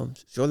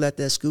shortly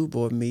after that school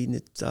board meeting,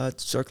 it started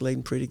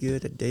circulating pretty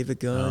good that David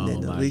Gunn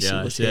and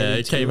Alicia was yeah, headed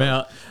it came to,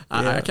 out.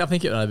 yeah. I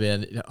think it might have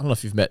been. I don't know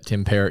if you've met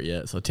Tim Parrott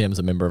yet. So Tim's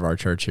a member of our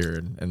church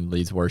here and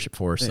leads worship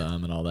for us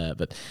some and all that.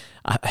 But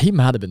he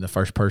might have been the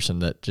first person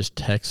that just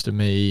texted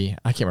me.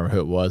 I can't remember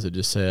who it was. It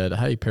just said,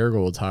 "Hey,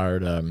 Paragold's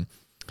hired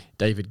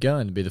David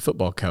Gunn to be the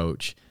football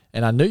coach,"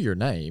 and I knew your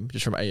name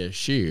just from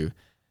ASU,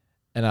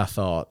 and I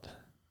thought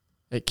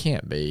it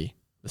can't be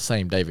the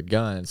same David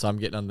Gunn. And so I'm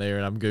getting on there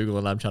and I'm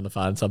Googling, I'm trying to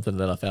find something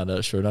that I found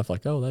out, sure enough,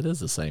 like, oh, that is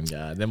the same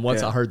guy. And then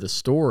once I heard the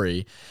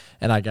story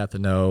and I got to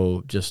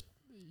know just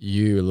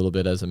you a little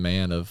bit as a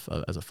man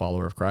as a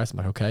follower of Christ, I'm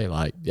like, okay,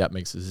 like that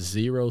makes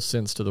zero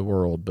sense to the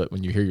world. But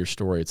when you hear your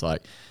story, it's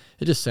like,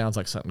 it just sounds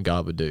like something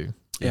God would do.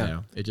 You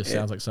know, it just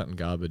sounds like something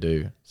God would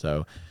do.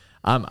 So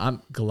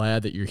I'm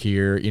glad that you're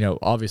here. You know,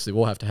 obviously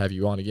we'll have to have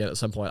you on again at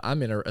some point.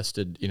 I'm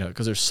interested, you know,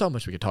 because there's so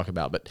much we could talk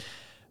about, but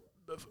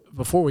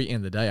before we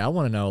end the day, I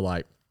want to know,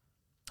 like,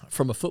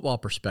 from a football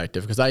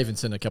perspective, because I even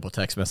sent a couple of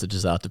text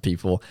messages out to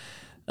people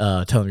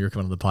telling them you were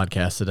coming on the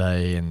podcast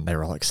today, and they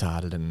were all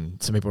excited,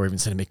 and some people were even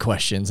sending me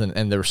questions,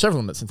 and there were several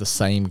of them that sent the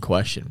same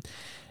question.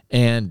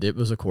 And it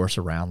was, of course,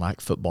 around, like,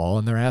 football,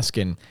 and they're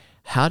asking,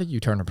 how do you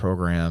turn a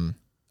program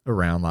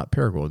around like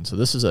Paragould? And so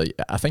this is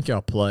I think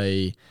y'all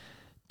play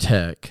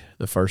Tech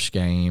the first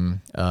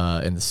game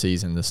in the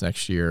season this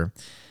next year.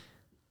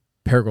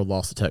 Paragould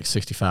lost to Tech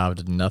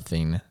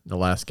 65-0 the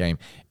last game.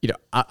 You know,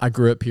 I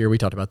grew up here. We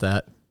talked about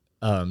that.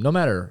 No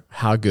matter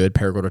how good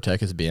Paragould or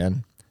Tech has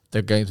been,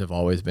 their games have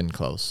always been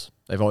close.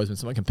 They've always been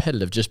somewhat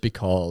competitive just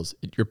because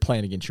you're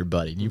playing against your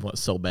buddy, and you want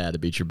so bad to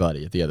beat your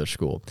buddy at the other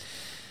school.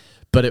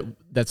 But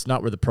that's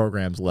not where the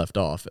program's left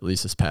off, at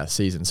least this past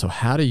season. So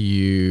how do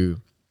you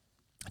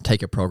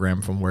take a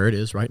program from where it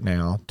is right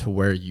now to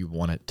where you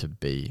want it to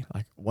be?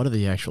 Like, what are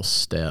the actual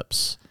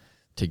steps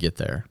to get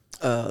there?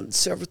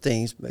 Several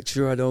things. Make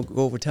sure I don't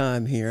go over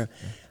time here.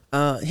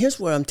 Here's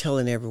what I'm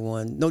telling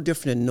everyone. No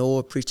different than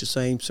Noah preached the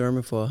same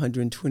sermon for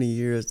 120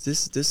 years.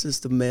 This is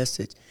the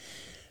message.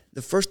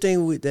 The first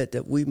thing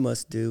that we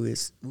must do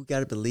is we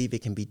got to believe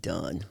it can be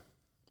done,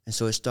 and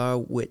so it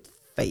starts with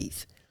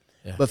faith.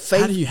 Yeah. But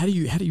faith, how do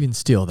you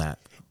instill that?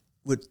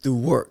 through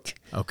work.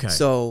 Okay.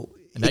 So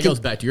and that goes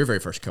back to your very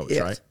first coach,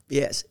 yes, right?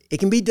 Yes, it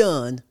can be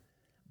done,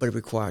 but it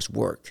requires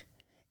work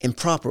and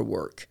proper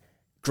work,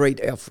 great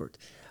effort.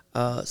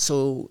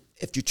 So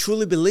if you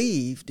truly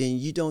believe, then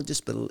you don't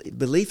just believe.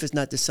 Belief is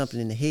not just something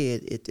in the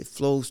head. It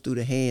flows through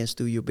the hands,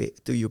 through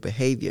your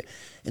behavior.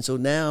 And so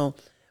now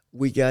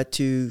we got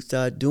to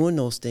start doing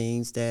those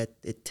things that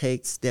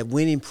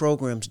winning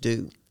programs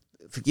do.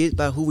 Forget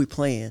about who we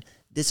playing.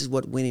 This is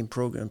what winning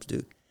programs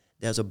do.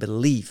 There's a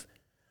belief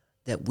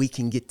that we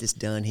can get this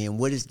done here. And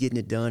what is getting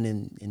it done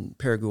in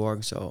Paragould,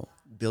 Arkansas?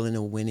 Building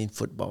a winning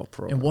football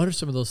program. And what are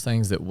some of those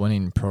things that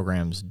winning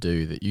programs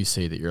do that you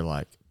see that you're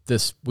like,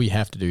 we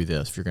have to do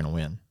this if you're going to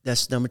win?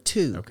 That's number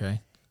two.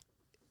 Okay.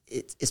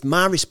 It's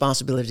my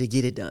responsibility to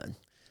get it done.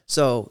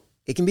 So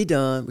it can be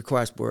done,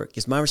 requires work.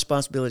 It's my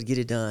responsibility to get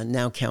it done.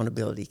 Now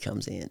accountability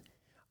comes in.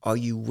 Are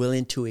you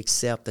willing to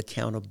accept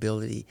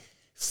accountability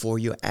for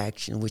your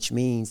action, which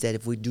means that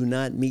if we do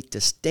not meet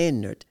the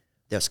standard,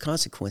 there's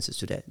consequences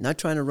to that. Not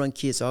trying to run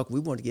kids off.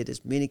 We want to get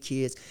as many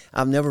kids.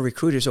 I've never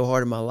recruited so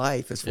hard in my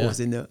life as far as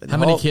in the How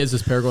many kids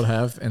does Paragould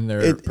have in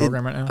their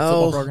program right now?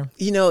 Football program?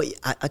 You know,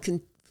 I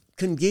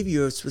couldn't give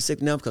you a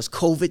specific number because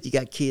COVID, you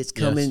got kids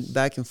coming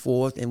back and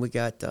forth, and we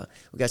got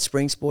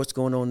spring sports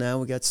going on now.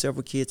 We got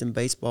several kids in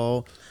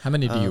baseball. How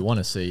many do you want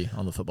to see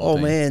on the football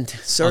team? Oh man,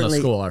 certainly on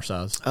a school our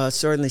size.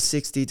 Certainly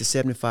 60 to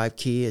 75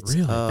 kids.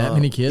 Really, that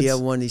many kids? Yeah,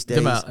 one of these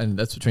days. And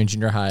that's between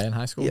junior high and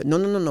high school. Yeah,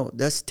 no.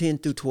 That's 10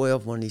 through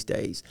 12 one of these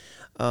days.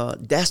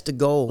 That's the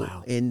goal,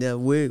 wow. And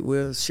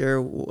we'll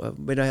share.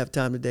 We don't have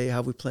time today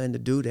how we plan to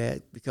do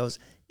that because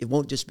it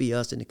won't just be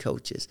us and the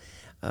coaches.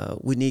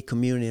 We need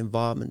community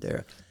involvement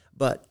there.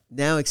 But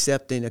now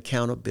accepting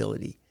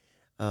accountability,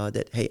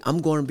 that, hey,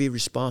 I'm going to be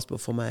responsible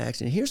for my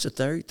action. And here's the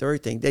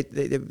third thing.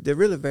 They're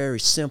really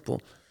very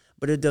simple,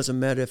 but it doesn't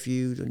matter if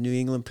you, the New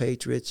England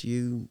Patriots,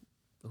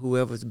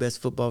 whoever's the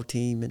best football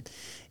team in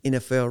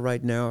NFL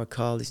right now or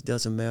college,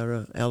 doesn't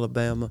matter,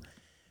 Alabama.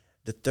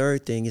 The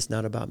third thing is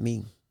not about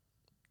me.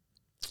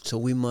 So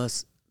we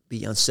must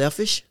be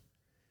unselfish,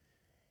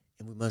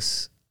 and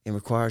it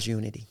requires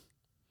unity.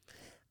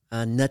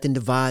 Nothing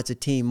divides a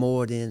team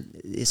more than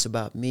it's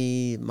about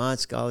me, my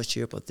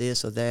scholarship, or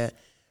this or that.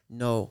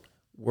 No,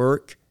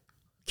 work,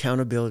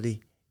 accountability,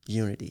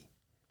 unity.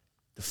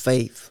 The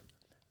faith.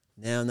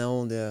 Now, not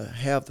only do I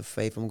have the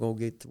faith, I'm going to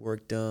get the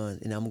work done,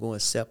 and I'm going to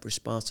accept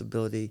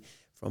responsibility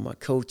from my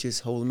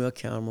coaches, holding me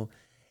accountable,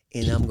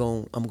 and I'm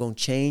going to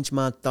change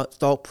my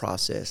thought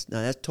process.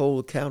 Now, that's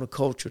total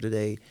counterculture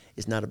today.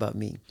 It's not about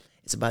me.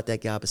 It's about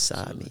that guy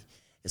beside me.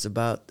 It's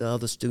about the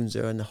other students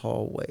that are in the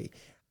hallway.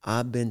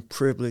 I've been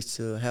privileged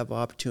to have the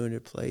opportunity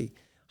to play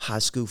high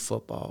school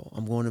football.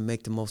 I'm going to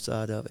make the most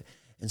out of it.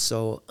 And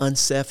so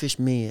unselfish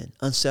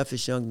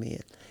young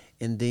men,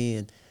 and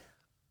then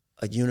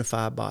a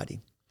unified body.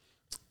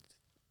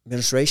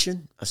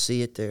 Administration, I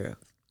see it there.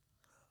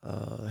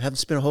 haven't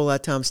spent a whole lot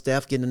of time with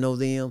staff, getting to know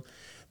them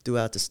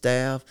throughout the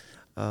staff,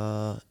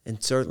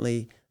 and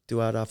certainly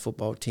throughout our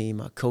football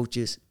team, our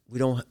coaches.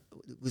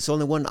 There's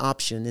only one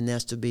option, and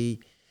that's to be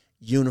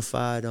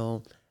unified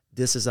on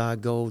this is our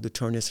goal to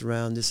turn this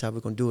around, this is how we're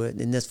going to do it.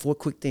 And there's 4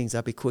 quick things.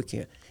 I'll be quick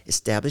here.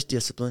 Establish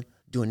discipline,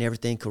 doing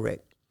everything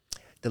correct.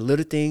 The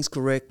little things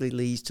correctly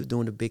leads to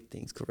doing the big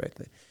things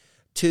correctly.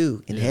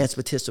 2, enhance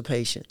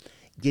participation.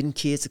 Getting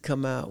kids to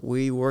come out.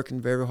 We're working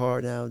very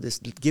hard now.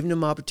 Just giving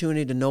them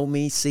opportunity to know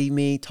me, see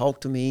me, talk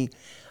to me,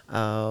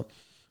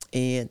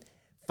 and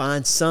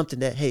find something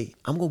that, hey,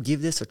 I'm going to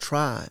give this a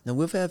try. Now,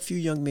 we've had a few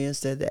young men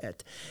say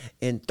that.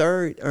 And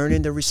 3rd,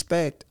 earning the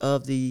respect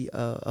of the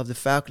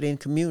faculty and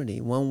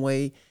community. One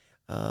way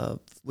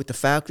with the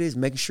faculty is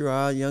making sure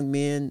our young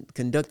men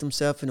conduct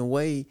themselves in a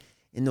way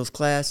in those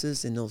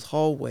classes, in those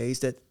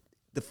hallways, that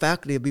the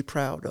faculty will be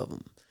proud of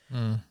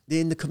them.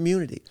 Then the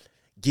community,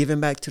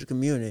 giving back to the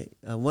community.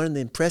 One of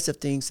the impressive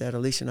things that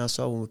Alicia and I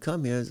saw when we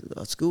come here is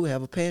our school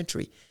have a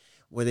pantry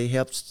where they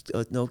help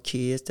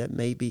kids that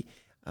maybe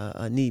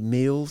need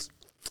meals.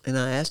 And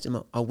I asked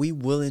them, are we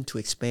willing to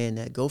expand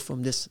that, go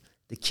from the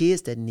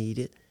kids that need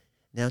it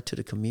now to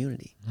the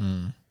community,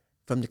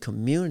 from the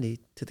community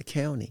to the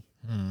county,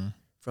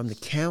 from the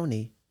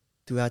county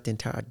throughout the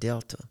entire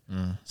Delta.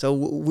 So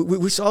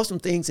we saw some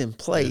things in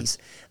place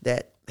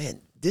that,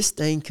 man, this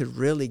thing could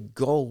really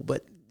go,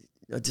 but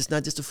it's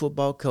not just a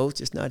football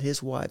coach, it's not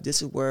his wife.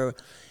 This is where,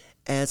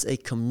 as a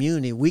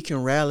community, we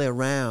can rally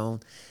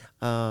around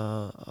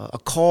a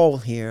call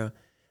here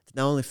to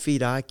not only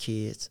feed our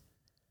kids,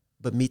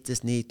 but meet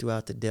this need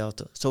throughout the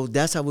Delta. So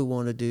that's how we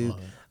want to do,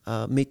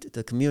 meet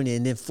the community.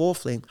 And then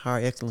 4thly,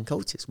 hire excellent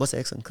coaches. What's an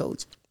excellent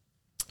coach?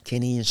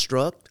 Can he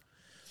instruct?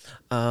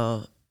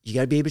 You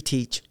got to be able to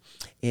teach.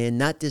 And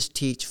not just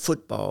teach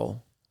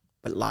football,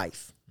 but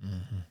life.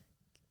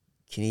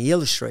 Can he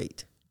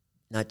illustrate?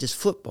 Not just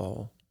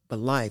football, but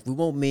life. We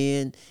want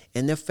men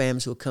and their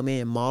families who will come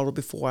in and model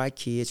before our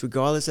kids,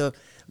 regardless of,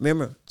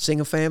 remember,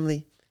 single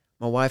family,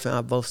 my wife and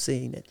I both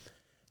seen it,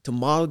 to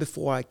model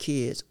before our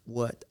kids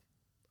what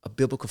a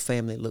biblical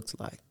family looks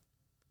like,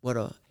 what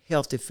a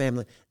healthy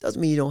family. Doesn't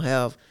mean you don't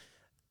have,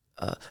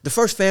 the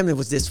first family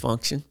was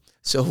dysfunction,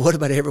 so what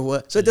about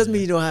everyone? So it doesn't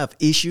mean you don't have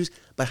issues,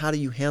 but how do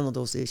you handle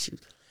those issues?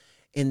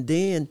 And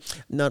then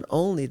not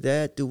only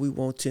that do we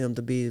want them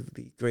to be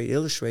great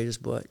illustrators,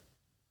 but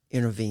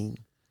intervene.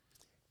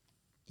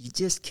 You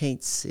just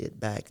can't sit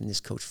back and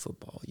just coach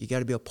football. You got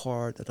to be a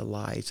part of the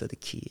lives of the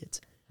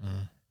kids.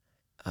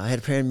 I had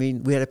a parent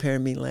meeting. We had a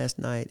parent meeting last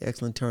night.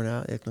 Excellent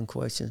turnout, excellent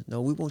questions.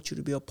 No, we want you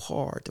to be a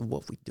part of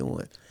what we're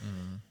doing.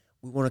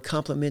 We want to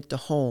complement the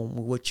home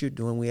with what you're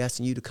doing. We're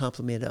asking you to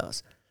complement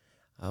us.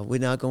 We're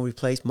not going to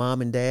replace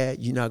mom and dad.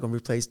 You're not going to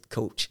replace the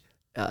coach.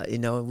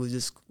 We're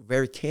just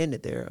very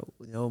candid there.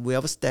 We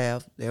have a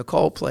staff. They'll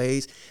call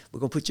plays. We're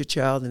going to put your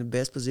child in the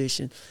best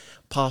position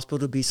possible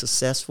to be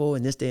successful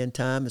in this day and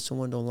time. If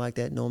someone don't like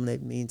that, normally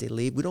that means they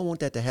leave. We don't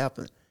want that to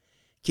happen.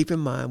 Keep in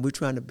mind, we're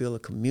trying to build a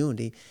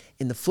community,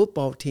 and the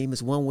football team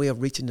is one way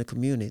of reaching the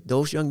community.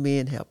 Those young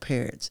men have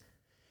parents.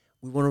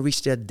 We want to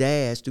reach their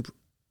dads. We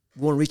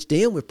want to reach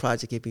them with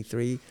Project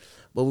AP3,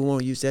 but we want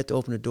to use that to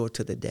open the door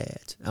to the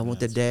dads. I want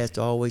the dads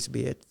to always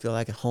feel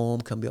like at home,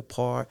 come be a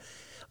part,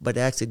 but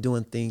actually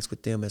doing things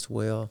with them as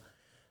well.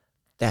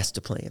 That's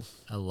the plan.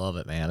 I love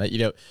it, man.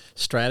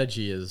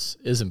 Strategy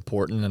is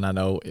important, and I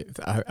know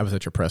I was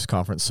at your press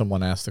conference.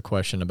 Someone asked the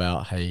question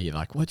about, hey,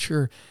 like, what's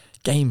your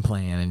game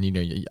plan?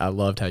 And, I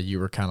loved how you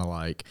were kind of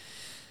like,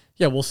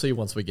 yeah, we'll see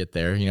once we get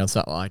there. It's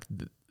not like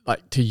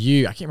to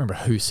you, I can't remember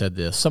who said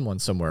this. Someone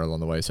somewhere along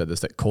the way said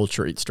this, that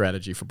culture eats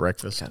strategy for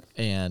breakfast. Okay.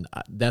 And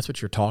that's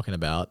what you're talking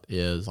about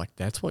is like,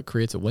 that's what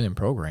creates a winning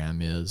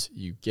program is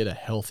you get a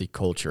healthy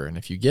culture. And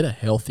if you get a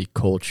healthy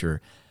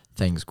culture,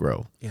 things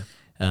grow. Yeah.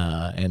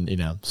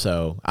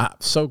 So I'm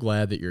so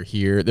glad that you're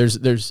here.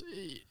 There's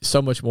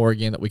so much more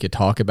again that we could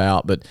talk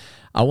about, but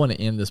I want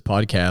to end this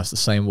podcast the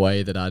same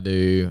way that I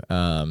do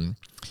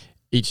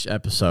each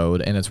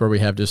episode, and it's where we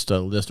have just a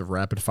list of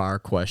rapid fire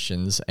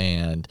questions,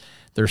 and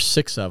there's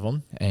 6 of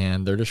them,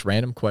 and they're just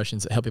random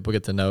questions that help people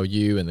get to know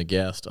you and the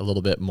guest a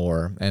little bit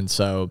more. And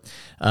so,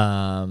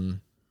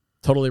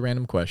 totally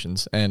random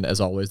questions. And as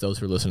always, those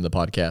who are listening to the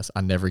podcast,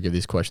 I never give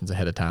these questions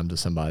ahead of time to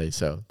somebody,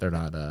 so they're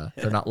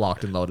not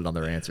locked and loaded on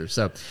their answers.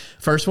 So,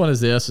 first one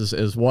is this: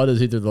 is what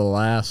is either the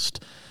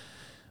last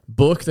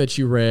book that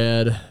you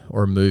read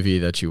or movie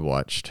that you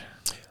watched?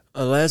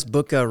 The last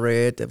book I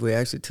read that we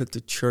actually took to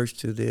church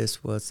to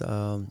this was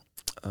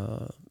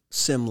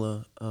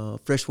similar,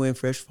 Fresh Wind,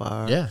 Fresh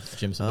Fire. Yeah,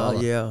 Jim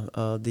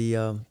Cymbala.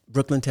 The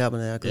Brooklyn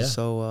Tabernacle. Yeah.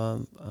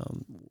 So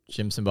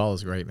Jim Cymbala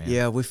is great, man.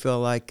 Yeah, we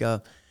felt like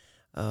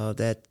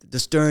that the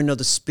stirring of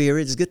the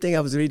Spirit. It's a good thing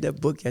I was reading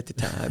that book at the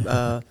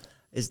time.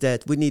 Is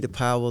that we need the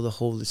power of the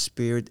Holy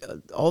Spirit,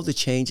 all the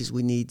changes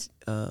we need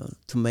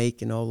to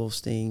make, and all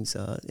those things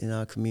in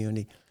our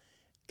community.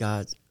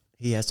 God,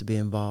 He has to be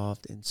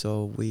involved, and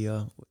so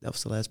that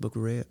was the last book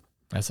we read.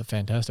 That's a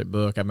fantastic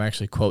book. I'm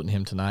actually quoting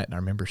him tonight in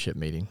our membership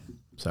meeting.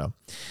 So,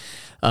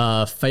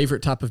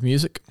 favorite type of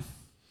music?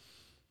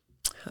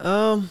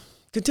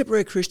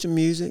 Contemporary Christian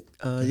music.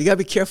 You got to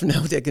be careful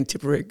now with that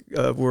contemporary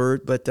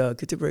word, but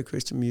contemporary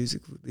Christian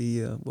music would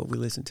be what we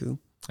listen to.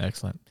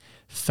 Excellent.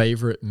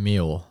 Favorite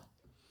meal?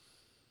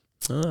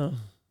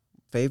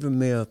 Favorite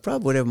meal?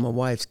 Probably whatever my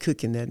wife's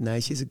cooking that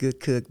night. She's a good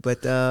cook,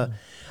 but I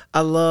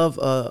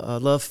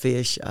love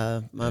fish.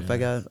 I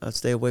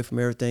stay away from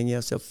everything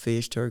else except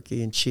fish,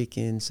 turkey, and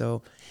chicken.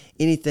 So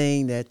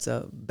anything that's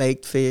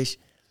baked fish,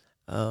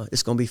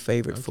 it's going to be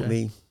favorite for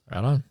me.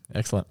 Right on.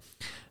 Excellent.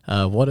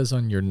 What is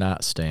on your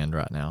nightstand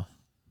right now?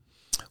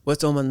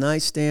 What's on my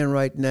nightstand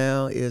right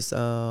now is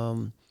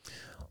my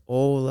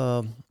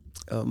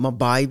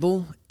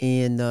Bible,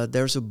 and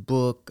there's a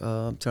book.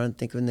 I'm trying to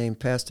think of the name.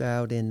 Passed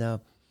out in, I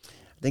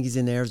think he's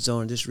in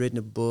Arizona. Just written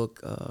a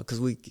book because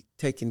we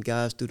taking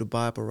guys through the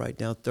Bible right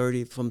now.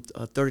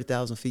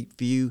 30,000 feet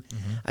view.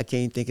 Mm-hmm. I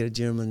can't think of the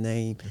gentleman's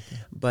name,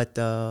 but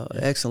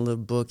excellent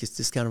little book. It's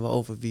just kind of an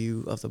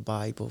overview of the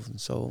Bible,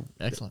 and so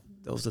excellent.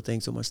 Those are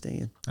things on my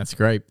stand. That's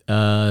great.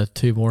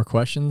 2 more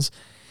questions.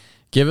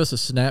 Give us a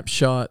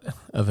snapshot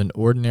of an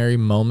ordinary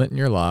moment in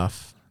your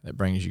life that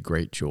brings you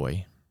great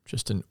joy.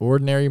 Just an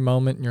ordinary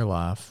moment in your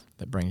life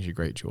that brings you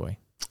great joy.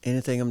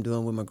 Anything I'm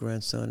doing with my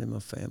grandson and my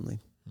family.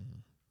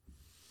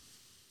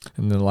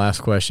 And then the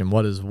last question,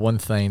 what is one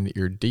thing that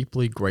you're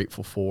deeply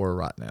grateful for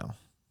right now?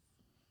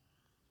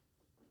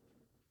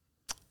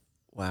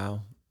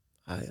 Wow.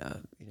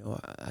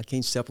 I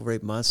can't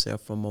separate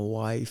myself from my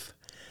wife.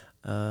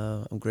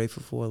 I'm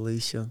grateful for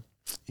Alicia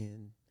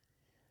and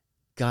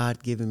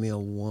God giving me a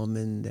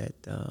woman that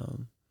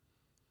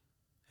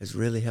has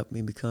really helped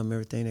me become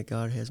everything that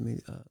God has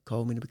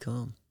called me to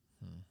become.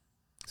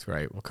 That's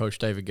great. Well, Coach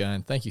David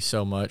Gunn, thank you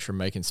so much for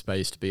making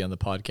space to be on the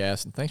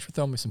podcast, and thanks for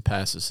throwing me some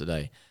passes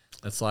today.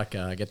 That's like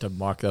I get to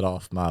mark that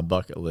off my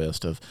bucket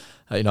list of,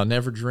 I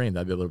never dreamed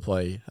I'd be able to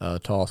play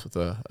toss with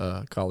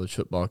a college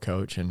football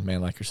coach and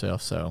man like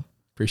yourself. So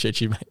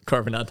appreciate you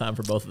carving out time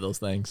for both of those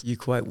things. You're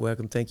quite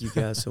welcome. Thank you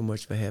guys so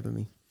much for having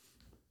me.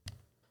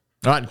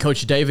 All right,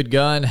 Coach David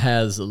Gunn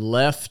has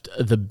left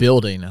the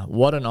building.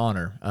 What an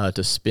honor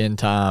to spend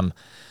time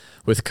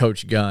with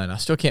Coach Gunn. I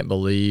still can't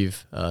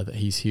believe that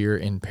he's here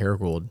in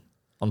Paragould.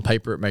 On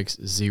paper, it makes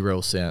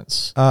 0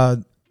 sense.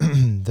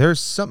 There's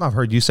something I've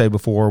heard you say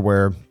before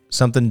where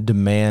something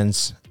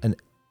demands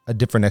a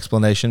different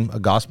explanation, a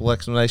gospel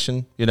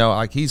explanation.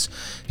 Like he's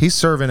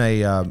serving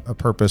a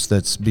purpose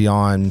that's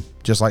beyond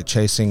just like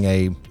chasing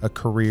a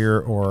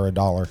career or a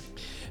dollar.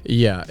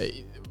 Yeah,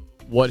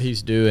 what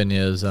he's doing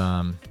is,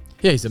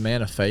 he's a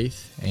man of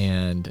faith,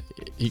 and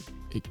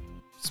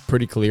it's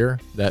pretty clear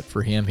that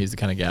for him, he's the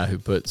kind of guy who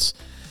puts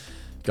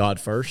God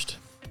first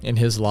in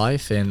his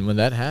life. And when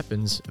that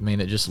happens,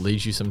 it just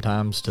leads you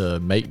sometimes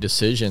to make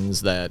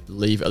decisions that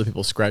leave other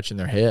people scratching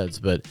their heads.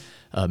 But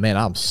man,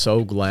 I'm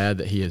so glad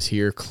that he is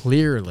here.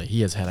 Clearly,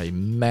 he has had a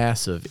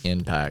massive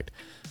impact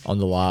on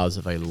the lives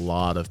of a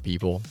lot of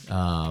people,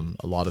 a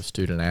lot of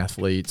student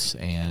athletes,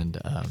 and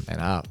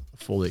I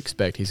fully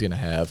expect he's going to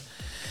have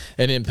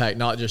an impact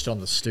not just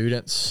on the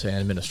students and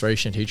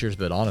administration, teachers,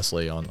 but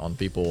honestly on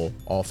people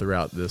all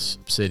throughout this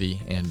city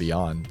and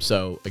beyond.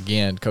 So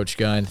again, Coach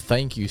Gunn,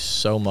 thank you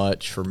so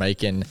much for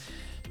making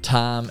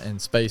time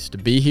and space to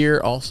be here.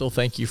 Also,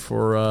 thank you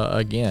for,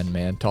 again,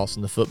 man,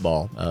 tossing the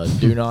football.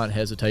 Do not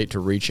hesitate to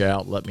reach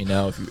out. Let me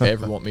know if you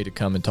ever want me to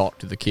come and talk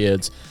to the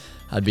kids.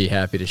 I'd be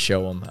happy to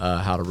show them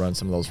how to run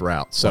some of those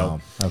routes. So,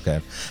 wow. Okay.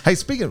 Hey,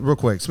 speaking of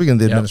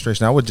the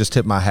administration, I would just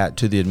tip my hat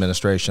to the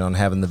administration on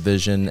having the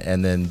vision,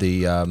 and then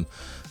the I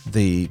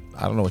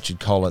don't know what you'd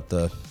call it,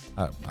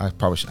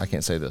 I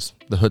can't say this,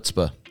 the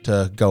chutzpah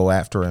to go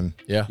after him.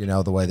 Yeah.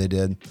 The way they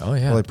did. Oh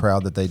yeah. Really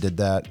proud that they did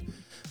that.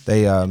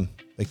 They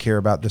care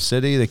about the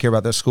city, they care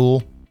about their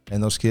school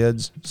and those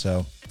kids.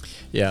 So.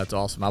 Yeah, it's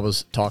awesome. I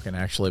was talking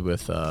actually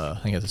with, I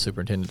think it's the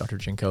superintendent, Dr.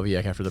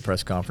 Jankowiak, after the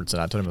press conference,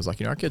 and I told him, I was like,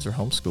 our kids are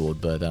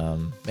homeschooled, but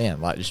man,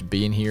 like just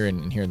being here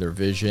and hearing their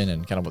vision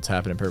and kind of what's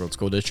happening in Paragould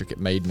School District, it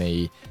made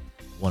me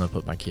want to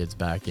put my kids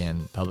back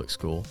in public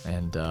school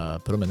and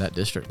put them in that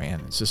district, man.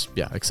 It's just,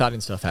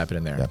 exciting stuff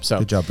happening there. Yeah, so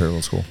good job,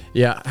 Paragould School.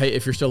 Yeah. Hey,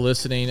 if you're still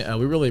listening,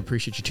 we really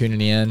appreciate you tuning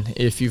in.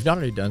 If you've not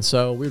already done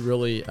so, we'd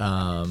really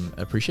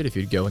appreciate if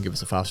you'd go and give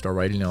us a 5-star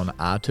rating on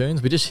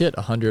iTunes. We just hit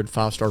 100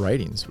 5-star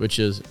ratings, which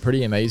is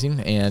pretty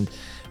amazing. And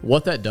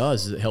what that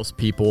does is it helps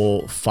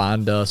people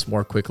find us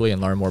more quickly and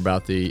learn more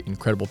about the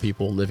incredible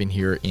people living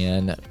here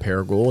in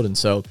Paragould. And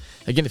so,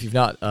 again, if you've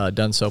not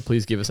done so,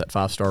 please give us that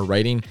 5-star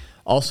rating.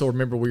 Also,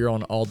 remember, we are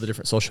on all the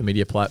different social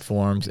media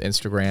platforms,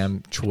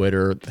 Instagram,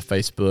 Twitter,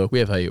 Facebook. We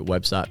have a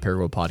website,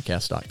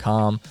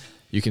 paragouldpodcast.com.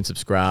 You can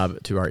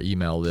subscribe to our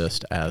email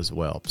list as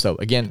well. So,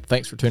 again,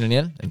 thanks for tuning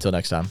in. Until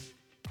next time.